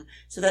person?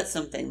 So that's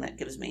something that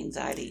gives me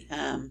anxiety.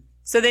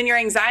 So then your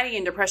anxiety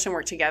and depression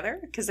work together?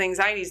 Because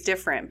anxiety is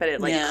different, but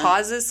it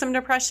causes some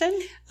depression?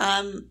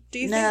 Do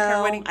you think?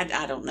 No,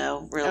 I don't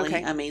know, really.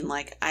 Okay. I mean,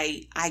 like,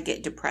 I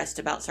get depressed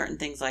about certain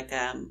things, like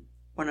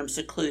when I'm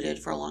secluded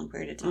for a long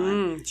period of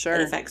time. Sure.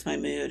 It affects my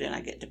mood, and I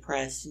get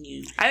depressed. And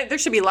there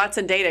should be lots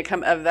of data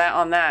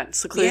on that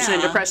seclusion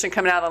and depression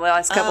coming out of the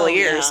last couple of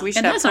years. Yeah. We should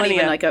and have that's not plenty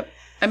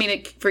even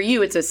of, for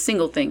you, it's a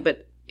single thing,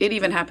 but it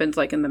even happens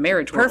like in the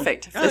marriage world.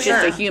 Perfect. It's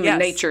just a human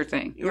nature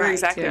thing. You're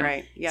exactly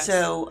right. Yes.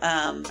 So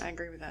I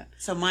agree with that.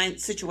 So mine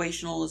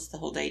situational is the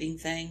whole dating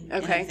thing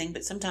and everything,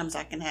 but sometimes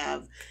I can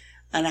have,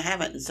 and I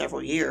haven't in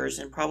several years,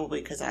 and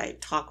probably because I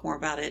talk more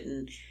about it,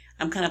 and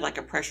I'm kind of like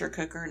a pressure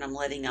cooker and I'm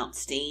letting out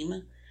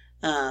steam.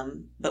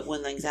 But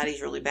when the anxiety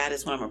is really bad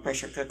is when I'm a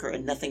pressure cooker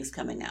and nothing's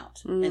coming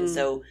out. And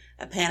so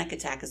a panic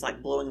attack is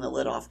like blowing the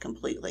lid off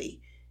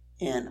completely,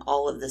 and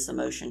all of this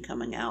emotion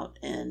coming out.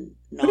 And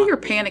what do your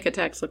panic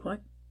attacks look like?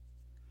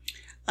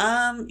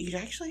 You'd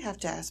actually have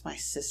to ask my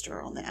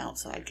sister on the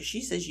outside, because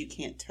she says you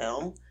can't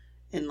tell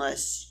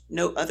unless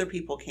other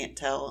people can't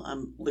tell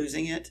I'm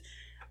losing it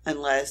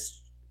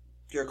unless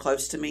you're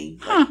close to me.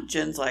 Like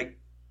Jen's like,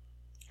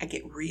 I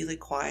get really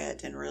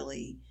quiet and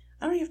really,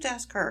 I don't even have to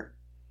ask her.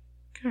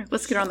 Okay,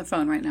 let's get her on the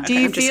phone right now. Do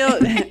you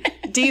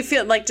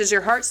feel like, does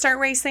your heart start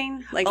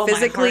racing? Like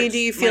physically, do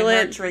you feel my it?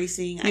 Heart's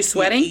racing. You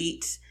sweating?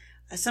 Eat.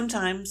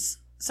 Sometimes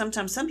some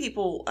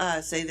people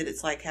say that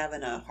it's like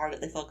having they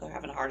feel like they're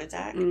having a heart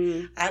attack.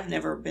 I've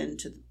never been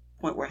to the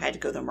point where I had to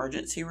go to the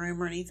emergency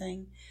room or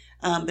anything.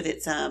 But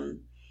it's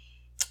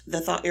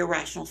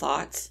irrational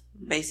thoughts,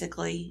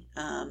 basically,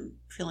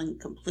 feeling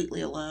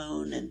completely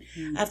alone. And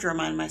I have to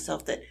remind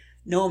myself that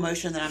no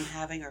emotion that I'm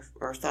having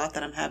or thought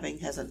that I'm having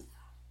hasn't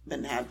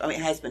been had. I mean,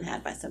 it has been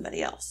had by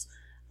somebody else.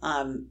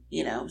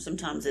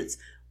 Sometimes it's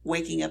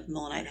waking up in the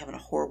middle of the night having a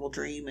horrible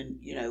dream, and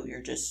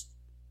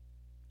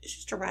it's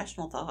just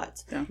irrational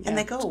thoughts, and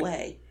they go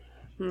away.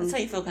 That's how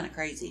you feel kind of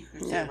crazy.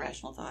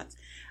 Irrational thoughts.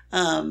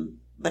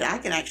 But I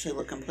can actually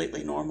look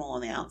completely normal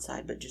on the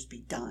outside, but just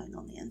be dying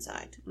on the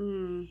inside.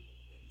 And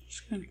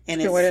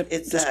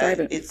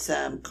it's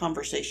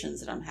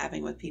conversations that I'm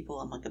having with people.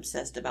 I'm like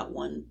obsessed about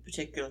one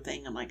particular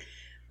thing. I'm like,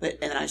 and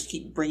then I just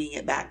keep bringing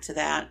it back to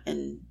that.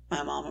 And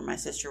my mom and my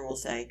sister will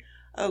say,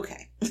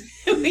 "Okay,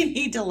 we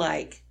need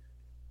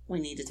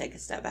to take a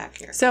step back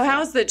here." So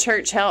how's the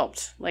church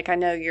helped? Like, I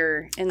know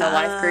you're in the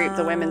life group,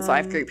 the women's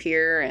life group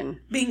here, and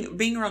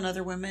being around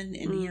other women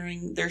and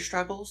hearing their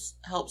struggles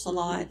helps a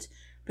lot,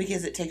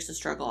 because it takes the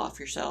struggle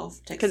off yourself.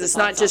 Because it's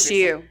not just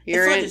you.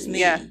 It's not just me.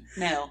 Yeah.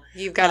 No.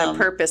 You've got a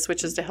purpose,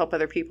 which is to help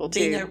other people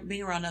too.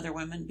 Being around other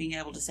women, being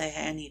able to say,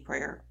 "Hey, I need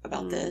prayer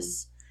about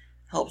this,"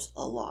 helps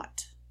a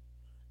lot.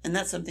 And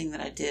that's something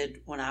that I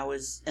did when I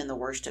was in the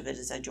worst of it,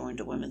 is I joined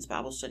a women's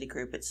Bible study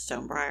group at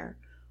Stonebriar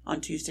on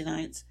Tuesday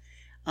nights.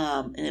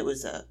 And it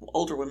was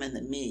older women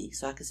than me,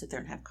 so I could sit there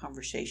and have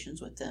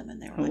conversations with them.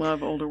 And they were I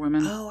love older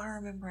women. Oh, I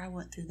remember I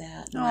went through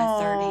that in my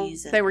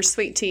 30s. And, they were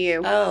sweet to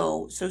you.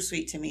 Oh, so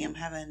sweet to me. I'm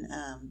having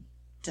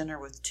dinner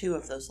with 2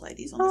 of those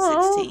ladies on the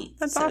 16th.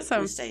 That's so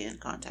awesome. We stay in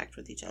contact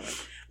with each other.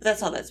 But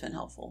that's how that's been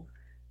helpful.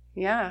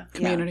 Yeah.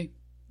 Community.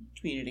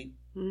 Community.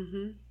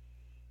 Mm-hmm.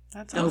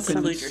 That's Openness. awesome.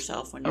 Exclude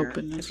yourself when you're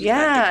Openness. if you've got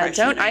Yeah,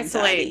 depression don't or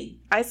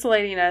anxiety.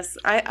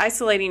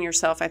 isolating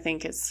yourself, I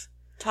think is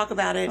Talk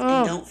about it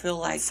and don't feel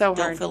like so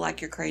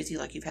hard. you're crazy,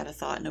 like you've had a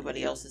thought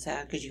nobody else has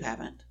had, because you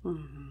haven't.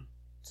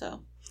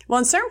 So well,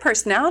 and certain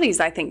personalities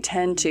I think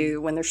tend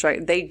to, when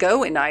they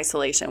go into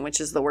isolation,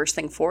 which is the worst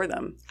thing for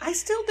them. I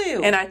still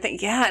do. And I think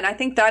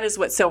that is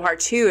what's so hard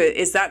too,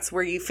 is that's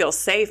where you feel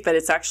safe, but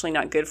it's actually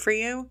not good for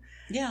you.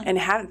 Yeah. And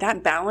have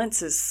that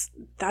balance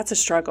that's a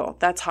struggle.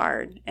 That's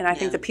hard. And I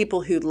think the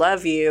people who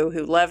love you,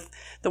 who love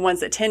the ones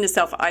that tend to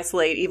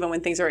self-isolate, even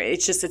when things are,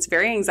 it's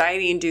very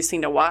anxiety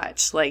inducing to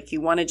watch. Like you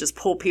want to just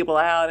pull people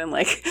out and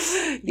like,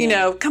 you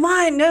know, come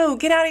on, no,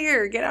 get out of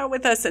here, get out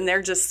with us. And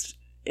they're just,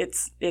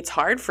 it's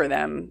hard for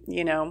them,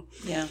 you know?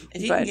 Yeah.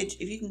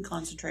 If you can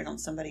concentrate on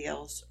somebody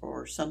else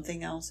or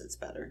something else, it's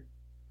better.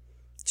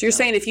 So you're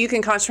saying if you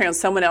can concentrate on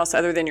someone else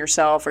other than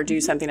yourself or do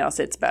something else,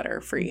 it's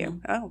better for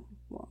you. Oh,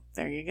 well,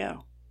 there you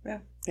go. Yeah.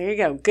 There you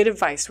go. Good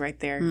advice right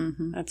there.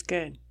 Mm-hmm. That's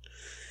good.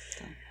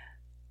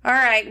 All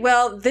right.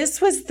 Well, this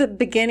was the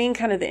beginning,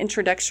 kind of the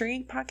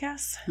introductory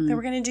podcast that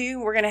we're going to do.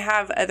 We're going to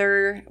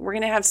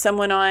have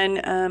someone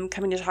on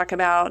coming to talk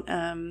about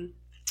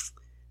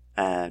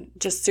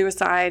just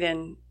suicide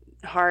and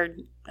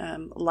hard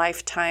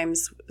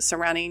lifetimes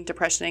surrounding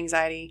depression,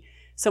 anxiety.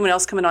 Someone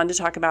else coming on to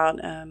talk about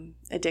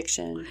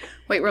addiction.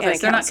 Wait, real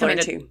fast. They're not coming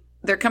to.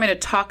 They're coming to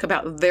talk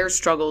about their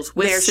struggles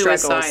with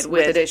suicide,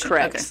 with addiction.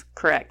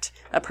 Correct.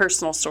 A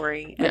personal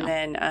story, and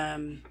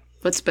then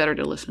what's better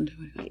to listen to?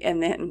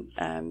 And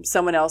then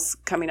someone else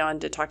coming on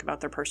to talk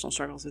about their personal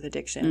struggles with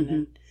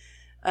addiction,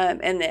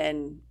 and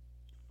then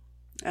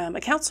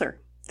a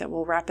counselor that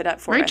will wrap it up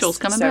for us. Rachel's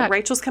coming back.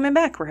 Rachel's coming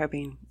back. We're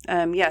hoping.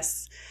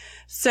 Yes.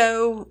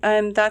 So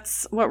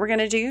that's what we're going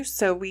to do.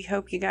 So we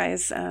hope you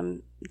guys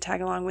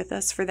tag along with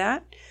us for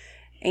that.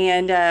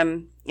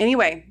 And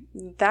anyway,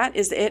 that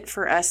is it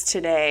for us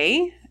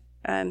today.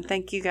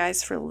 Thank you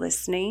guys for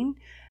listening.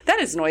 That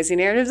is Noisy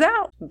Narratives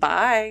out.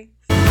 Bye.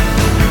 Watch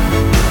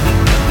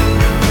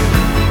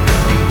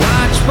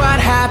what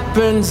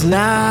happens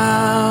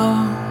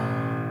now.